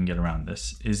TypeScript way we can get around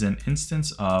this, is an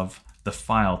instance of the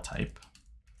file type.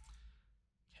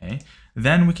 Okay,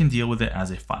 then we can deal with it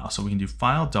as a file. So we can do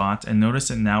file dot, and notice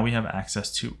that now we have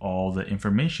access to all the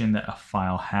information that a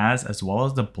file has, as well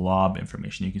as the blob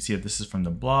information. You can see that this is from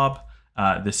the blob.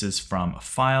 This is from a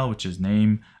file, which is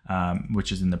name,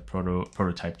 which is in the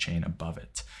prototype chain above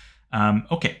it.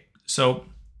 Okay, so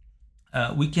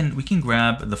we can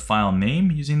grab the file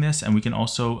name using this, and we can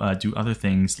also do other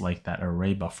things like that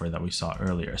array buffer that we saw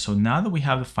earlier. So now that we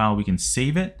have the file, we can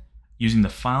save it using the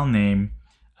file name.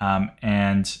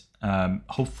 And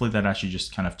hopefully that actually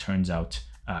just kind of turns out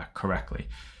correctly.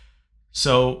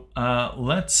 So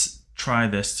let's try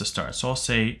this to start. So I'll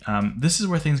say this is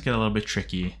where things get a little bit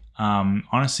tricky.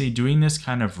 Honestly, doing this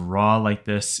kind of raw like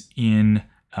this in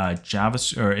Java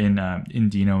or in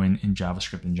Deno, in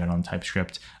JavaScript in general, and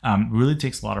TypeScript really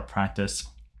takes a lot of practice.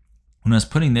 When I was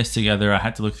putting this together, I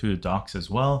had to look through the docs as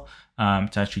well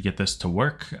to actually get this to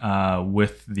work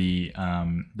with the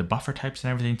buffer types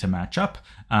and everything to match up.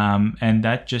 And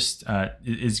that just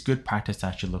is good practice to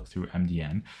actually look through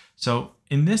MDN. So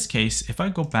in this case, if I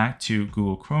go back to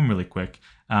Google Chrome really quick,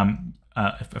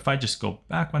 if I just go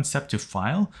back one step to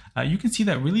file, you can see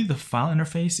that really the file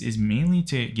interface is mainly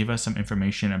to give us some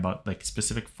information about like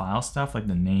specific file stuff, like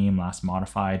the name, last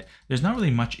modified. There's not really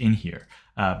much in here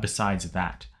besides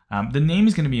that. The name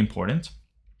is going to be important,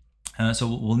 so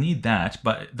we'll need that,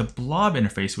 but the blob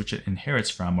interface, which it inherits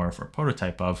from, or for a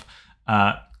prototype of,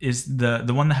 is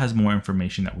the one that has more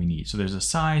information that we need. So there's a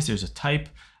size, there's a type,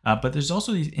 but there's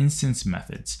also these instance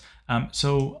methods.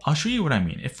 So I'll show you what I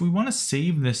mean. If we want to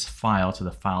save this file to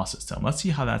the file system, let's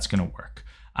see how that's going to work.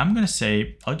 I'm going to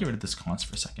say, I'll get rid of this const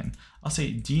for a second. I'll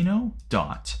say Deno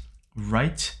dot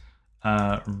write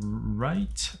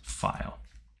file.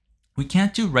 We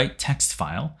can't do write text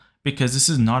file because this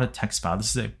is not a text file.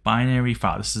 This is a binary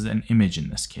file. This is an image in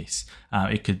this case.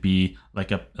 It could be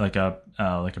like a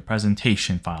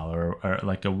presentation file or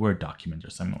like a Word document or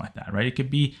something like that, right? It could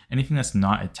be anything that's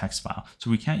not a text file.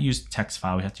 So we can't use text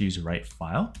file. We have to use write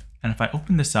file. And if I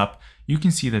open this up, you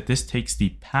can see that this takes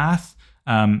the path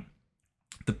for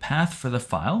the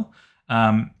file,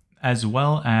 as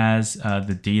well as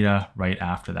the data right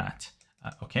after that.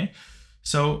 Okay,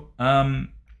 so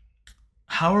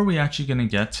how are we actually going to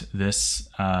get this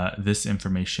this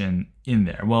information in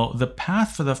there? Well, the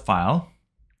path for the file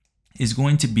is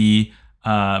going to be,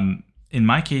 in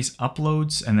my case,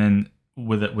 uploads, and then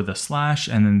with a slash,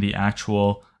 and then the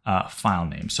actual file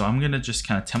name. So I'm going to just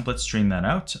kind of template string that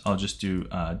out. I'll just do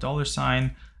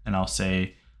 $, and I'll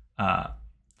say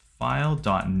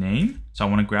file.name. So I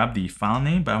want to grab the file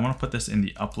name, but I want to put this in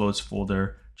the uploads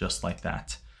folder just like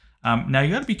that. Now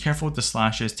you got to be careful with the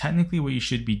slashes. Technically, what you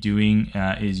should be doing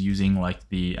is using like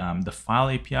the file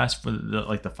APIs for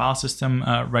the file system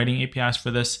writing APIs for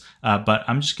this. But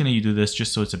I'm just going to do this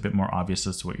just so it's a bit more obvious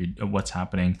as to what's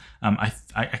happening. I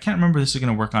can't remember if this is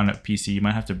going to work on a PC. You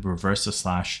might have to reverse the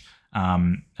slash,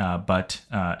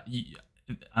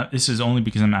 this is only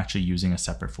because I'm actually using a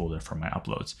separate folder for my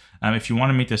uploads. If you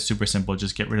want to make this super simple,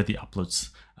 just get rid of the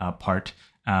uploads part.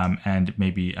 And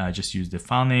maybe just use the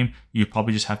file name. You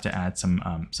probably just have to add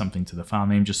something to the file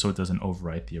name just so it doesn't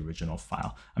overwrite the original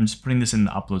file. I'm just putting this in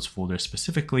the uploads folder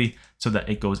specifically so that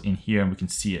it goes in here and we can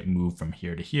see it move from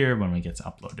here to here when it gets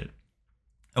uploaded.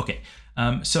 Okay,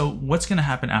 so what's going to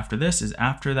happen after this is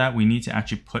after that we need to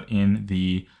actually put in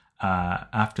the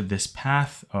after this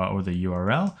path or the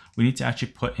URL, we need to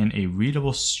actually put in a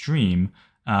readable stream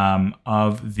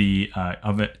of a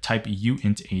type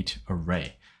uint8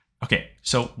 array. Okay,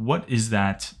 so what is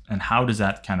that and how does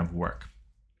that kind of work?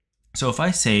 So if I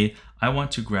say I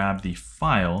want to grab the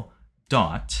file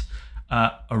dot,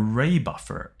 array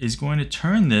buffer is going to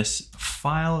turn this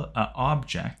file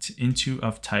object into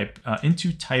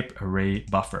type array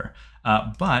buffer.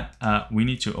 But we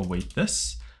need to await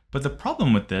this. But the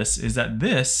problem with this is that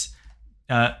this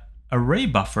array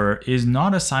buffer is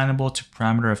not assignable to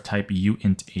parameter of type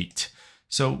uint8.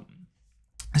 So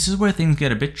this is where things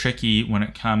get a bit tricky when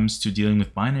it comes to dealing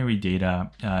with binary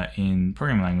data in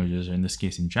programming languages, or in this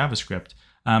case in JavaScript.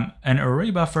 An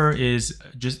array buffer is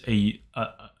just a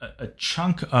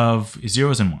chunk of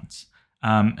zeros and ones.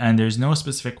 And there's no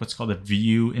specific what's called a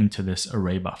view into this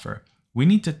array buffer. We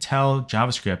need to tell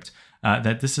JavaScript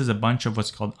that this is a bunch of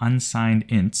what's called unsigned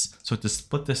ints. So to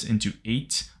split this into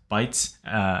 8 bytes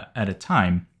at a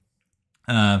time,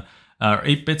 or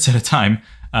 8 bits at a time,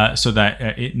 so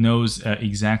that it knows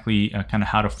exactly kind of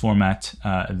how to format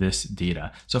this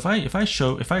data. So if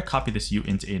I copy this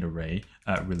uint8 array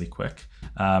really quick,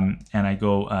 and I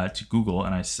go to Google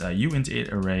and I say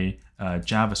uint8 array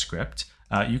JavaScript,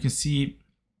 you can see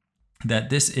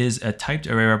that this is a typed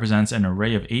array, represents an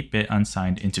array of 8-bit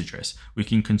unsigned integers. We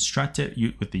can construct it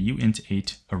with the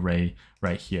uint8 array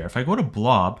right here. If I go to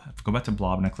blob, if I go back to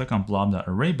blob and I click on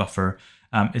blob.arrayBuffer,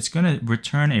 it's going to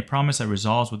return a promise that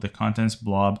resolves with the contents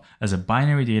blob as a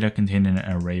binary data contained in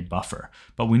an array buffer.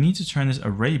 But we need to turn this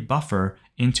array buffer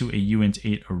into a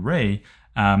uint8 array,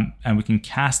 and we can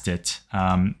cast it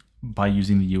by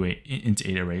using the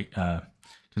uint8 array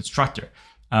constructor.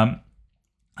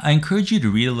 I encourage you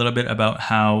to read a little bit about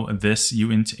how this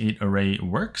uint8 array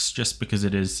works, just because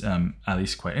it is at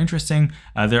least quite interesting.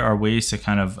 There are ways to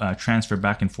kind of transfer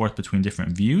back and forth between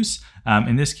different views.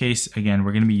 In this case, again,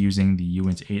 we're going to be using the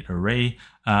uint8 array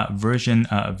version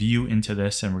view into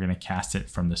this, and we're going to cast it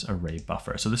from this array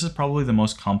buffer. So this is probably the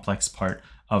most complex part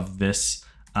of this,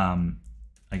 I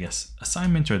guess,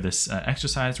 assignment or this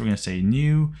exercise. We're going to say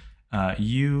new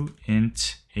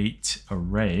uint8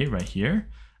 array right here.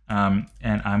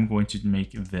 And I'm going to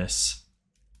make this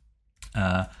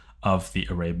of the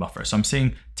array buffer. So I'm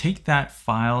saying take that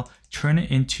file, turn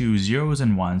it into zeros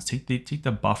and ones, take the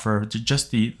buffer, just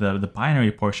the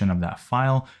binary portion of that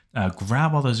file,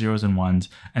 grab all the zeros and ones,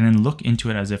 and then look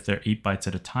into it as if they're 8 bytes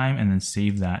at a time, and then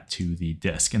save that to the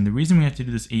disk. And the reason we have to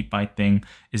do this 8-byte thing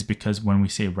is because when we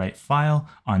say write file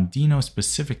on Deno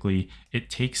specifically, it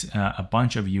takes a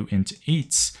bunch of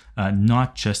uint8s,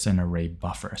 not just an array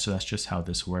buffer. So that's just how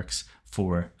this works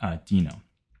for Deno.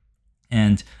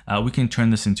 And we can turn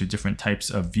this into different types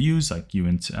of views like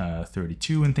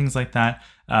uint32 and things like that.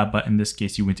 But in this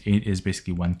case, uint8 is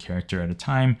basically one character at a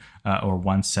time, or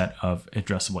one set of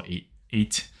addressable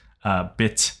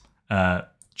 8-bit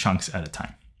chunks at a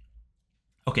time.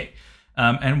 Okay,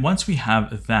 and once we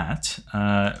have that,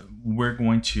 we're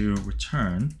going to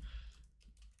return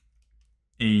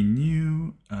a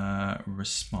new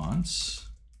response.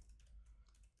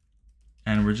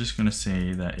 And we're just going to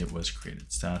say that it was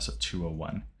created, status of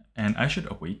 201. And I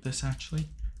should await this actually,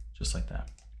 just like that.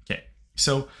 Okay,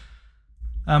 so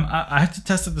I have to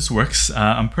test that this works.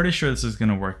 I'm pretty sure this is going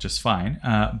to work just fine.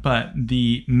 But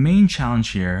the main challenge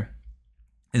here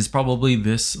is probably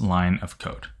this line of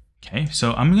code. Okay,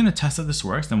 so I'm going to test that this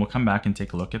works, then we'll come back and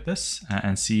take a look at this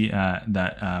and see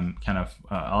that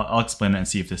I'll explain it and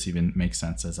see if this even makes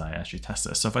sense as I actually test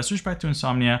this. So if I switch back to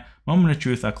Insomnia, moment of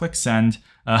truth, I'll click send,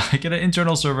 I get an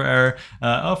internal server error.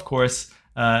 Of course,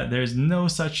 there's no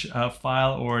such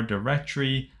file or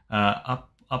directory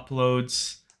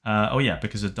uploads. Oh yeah,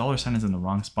 because the $sign is in the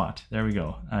wrong spot. There we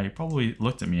go. You probably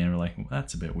looked at me and were like, well,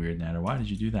 that's a bit weird, Nader. Why did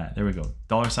you do that? There we go.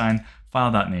 $sign,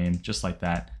 file.name, just like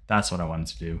that. That's what I wanted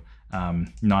to do.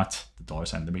 Not the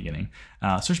 $sign at the beginning.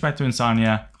 Switch back to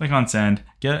Insomnia, click on send,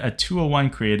 get a 201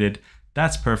 created.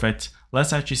 That's perfect.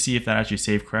 Let's actually see if that actually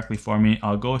saved correctly for me.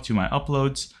 I'll go to my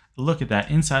uploads, look at that.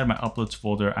 Inside my uploads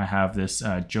folder, I have this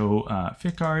Joe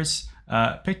Ficar's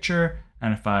picture.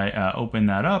 And if I open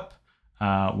that up,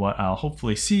 what I'll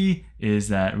hopefully see is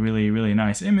that really, really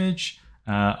nice image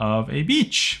of a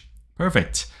beach.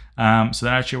 Perfect. So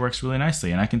that actually works really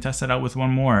nicely. And I can test it out with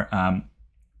one more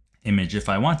image if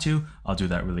I want to. I'll do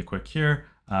that really quick here.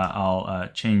 I'll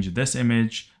change this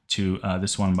image to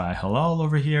this one by Halal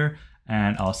over here,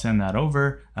 and I'll send that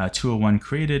over. 201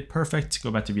 created, perfect. Go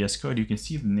back to VS Code. You can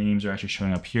see the names are actually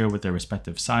showing up here with their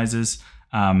respective sizes.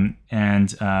 And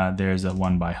there's a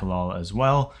one by Halal as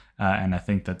well. And I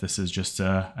think that this is just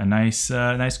a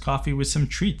nice coffee with some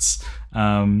treats.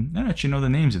 I don't actually know the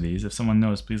names of these. If someone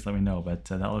knows, please let me know, but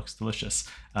that looks delicious.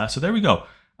 So there we go.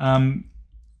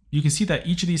 You can see that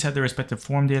each of these had their respective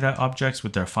form data objects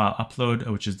with their file upload,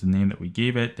 which is the name that we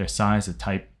gave it, their size, the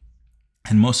type,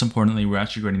 and most importantly, we're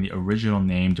actually getting the original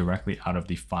name directly out of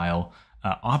the file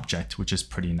object, which is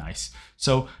pretty nice.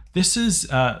 So this is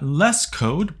less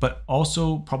code, but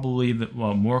also probably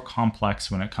more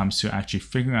complex when it comes to actually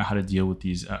figuring out how to deal with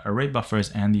these array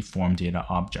buffers and the form data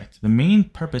object. The main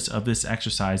purpose of this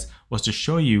exercise was to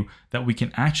show you that we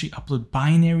can actually upload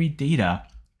binary data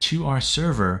to our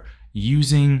server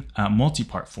using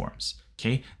multipart forms.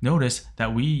 Okay, notice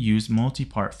that we use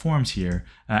multipart forms here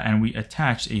and we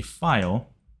attached a file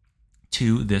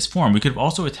to this form. We could have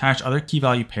also attached other key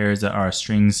value pairs that are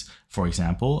strings, for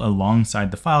example,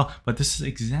 alongside the file, but this is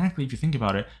exactly, if you think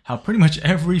about it, how pretty much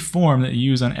every form that you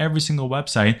use on every single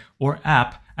website or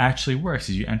app actually works.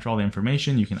 Is you enter all the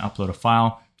information, you can upload a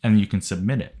file, and you can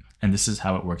submit it. And this is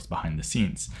how it works behind the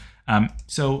scenes.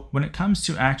 So when it comes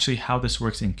to actually how this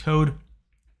works in code,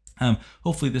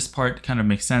 hopefully this part kind of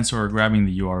makes sense. So we're grabbing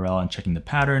the URL and checking the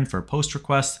pattern for post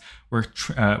request.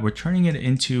 We're turning it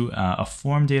into a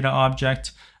form data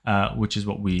object, which is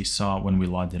what we saw when we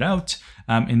logged it out.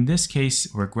 In this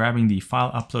case, we're grabbing the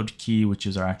file upload key, which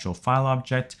is our actual file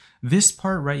object. This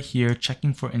part right here,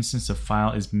 checking for instance of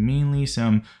file, is mainly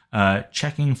some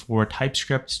checking for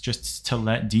TypeScript, just to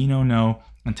let Deno know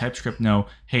and TypeScript know,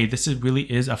 hey, this really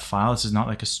is a file. This is not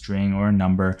like a string or a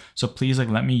number. So please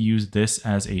let me use this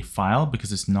as a file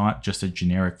because it's not just a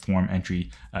generic form entry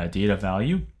data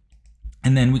value.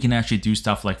 And then we can actually do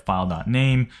stuff like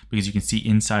file.name, because you can see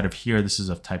inside of here, this is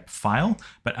of type file,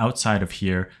 but outside of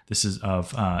here, this is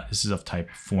of type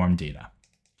form data.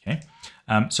 Okay,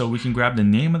 so we can grab the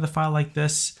name of the file like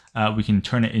this. We can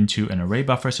turn it into an array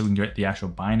buffer so we can get the actual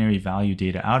binary value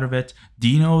data out of it.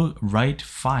 Deno write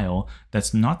file,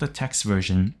 that's not the text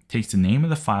version, takes the name of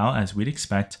the file as we'd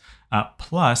expect,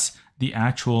 plus the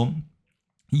actual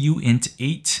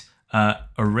uint8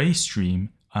 array stream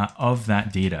of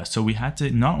that data. So we had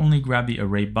to not only grab the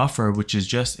array buffer, which is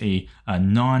just a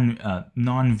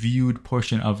non-viewed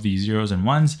portion of the zeros and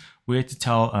ones, we had to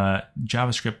tell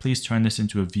JavaScript, please turn this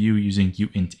into a view using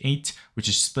uint8, which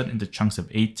is split into chunks of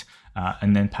 8,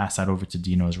 and then pass that over to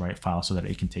Deno's write file so that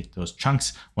it can take those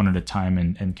chunks one at a time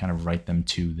and kind of write them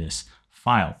to this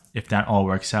file. If that all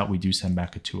works out, we do send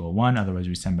back a 201, otherwise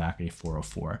we send back a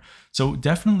 404. So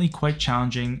definitely quite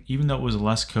challenging, even though it was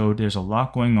less code, there's a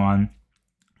lot going on.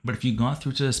 But if you got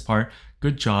through to this part,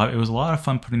 good job. It was a lot of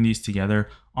fun putting these together.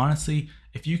 Honestly,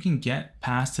 if you can get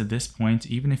past to this point,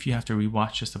 even if you have to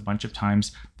rewatch just a bunch of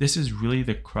times, this is really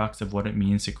the crux of what it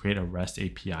means to create a REST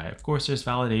API. Of course, there's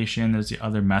validation, there's the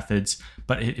other methods,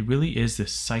 but it really is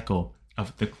this cycle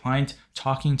of the client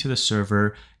talking to the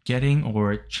server, getting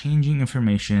or changing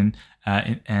information,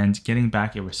 and getting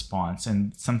back a response.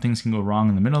 And some things can go wrong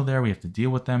in the middle there. We have to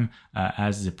deal with them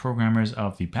as the programmers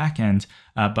of the backend,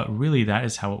 but really that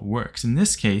is how it works. In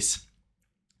this case,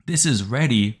 this is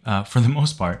ready for the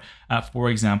most part. For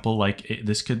example,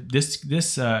 this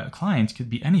client could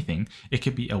be anything. It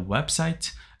could be a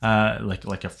website,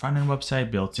 like a front-end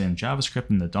website built in JavaScript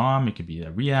in the DOM. It could be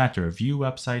a React or a Vue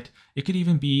website. It could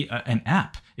even be an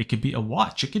app. It could be a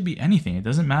watch. It could be anything. It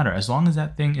doesn't matter as long as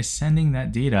that thing is sending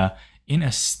that data in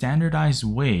a standardized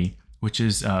way, which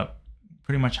is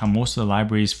pretty much how most of the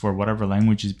libraries for whatever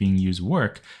language is being used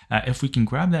work. If we can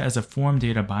grab that as a form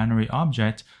data binary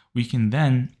object, we can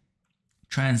then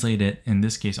translate it, in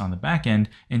this case on the back end,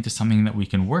 into something that we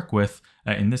can work with.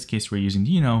 In this case, we're using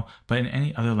Deno, but in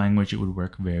any other language, it would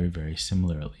work very, very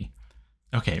similarly.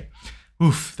 Okay.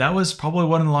 Oof, that was probably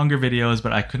one of the longer videos,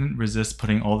 but I couldn't resist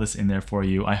putting all this in there for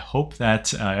you. I hope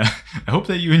that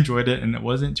you enjoyed it and it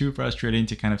wasn't too frustrating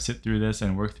to kind of sit through this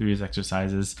and work through these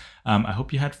exercises. I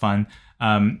hope you had fun.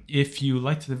 If you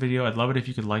liked the video, I'd love it if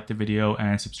you could like the video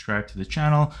and subscribe to the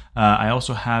channel. I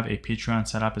also have a Patreon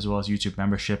set up as well as YouTube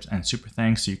memberships and super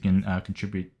thanks, so you can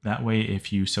contribute that way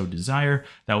if you so desire.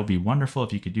 That would be wonderful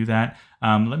if you could do that.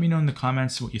 Let me know in the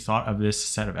comments what you thought of this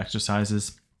set of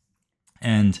exercises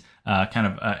and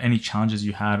any challenges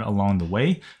you had along the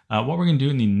way. What we're going to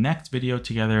do in the next video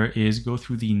together is go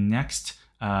through the next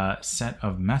set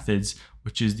of methods,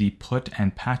 which is the put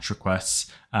and patch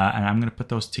requests. And I'm going to put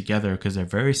those together because they're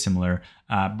very similar.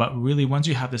 But really, once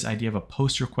you have this idea of a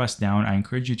post request down, I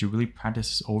encourage you to really practice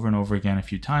this over and over again a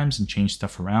few times and change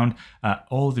stuff around.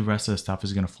 All of the rest of the stuff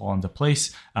is going to fall into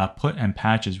place. Put and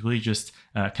patch is really just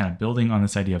kind of building on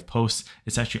this idea of posts.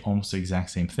 It's actually almost the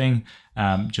exact same thing,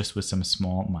 just with some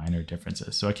small minor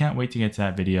differences. So I can't wait to get to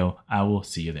that video. I will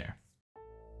see you there.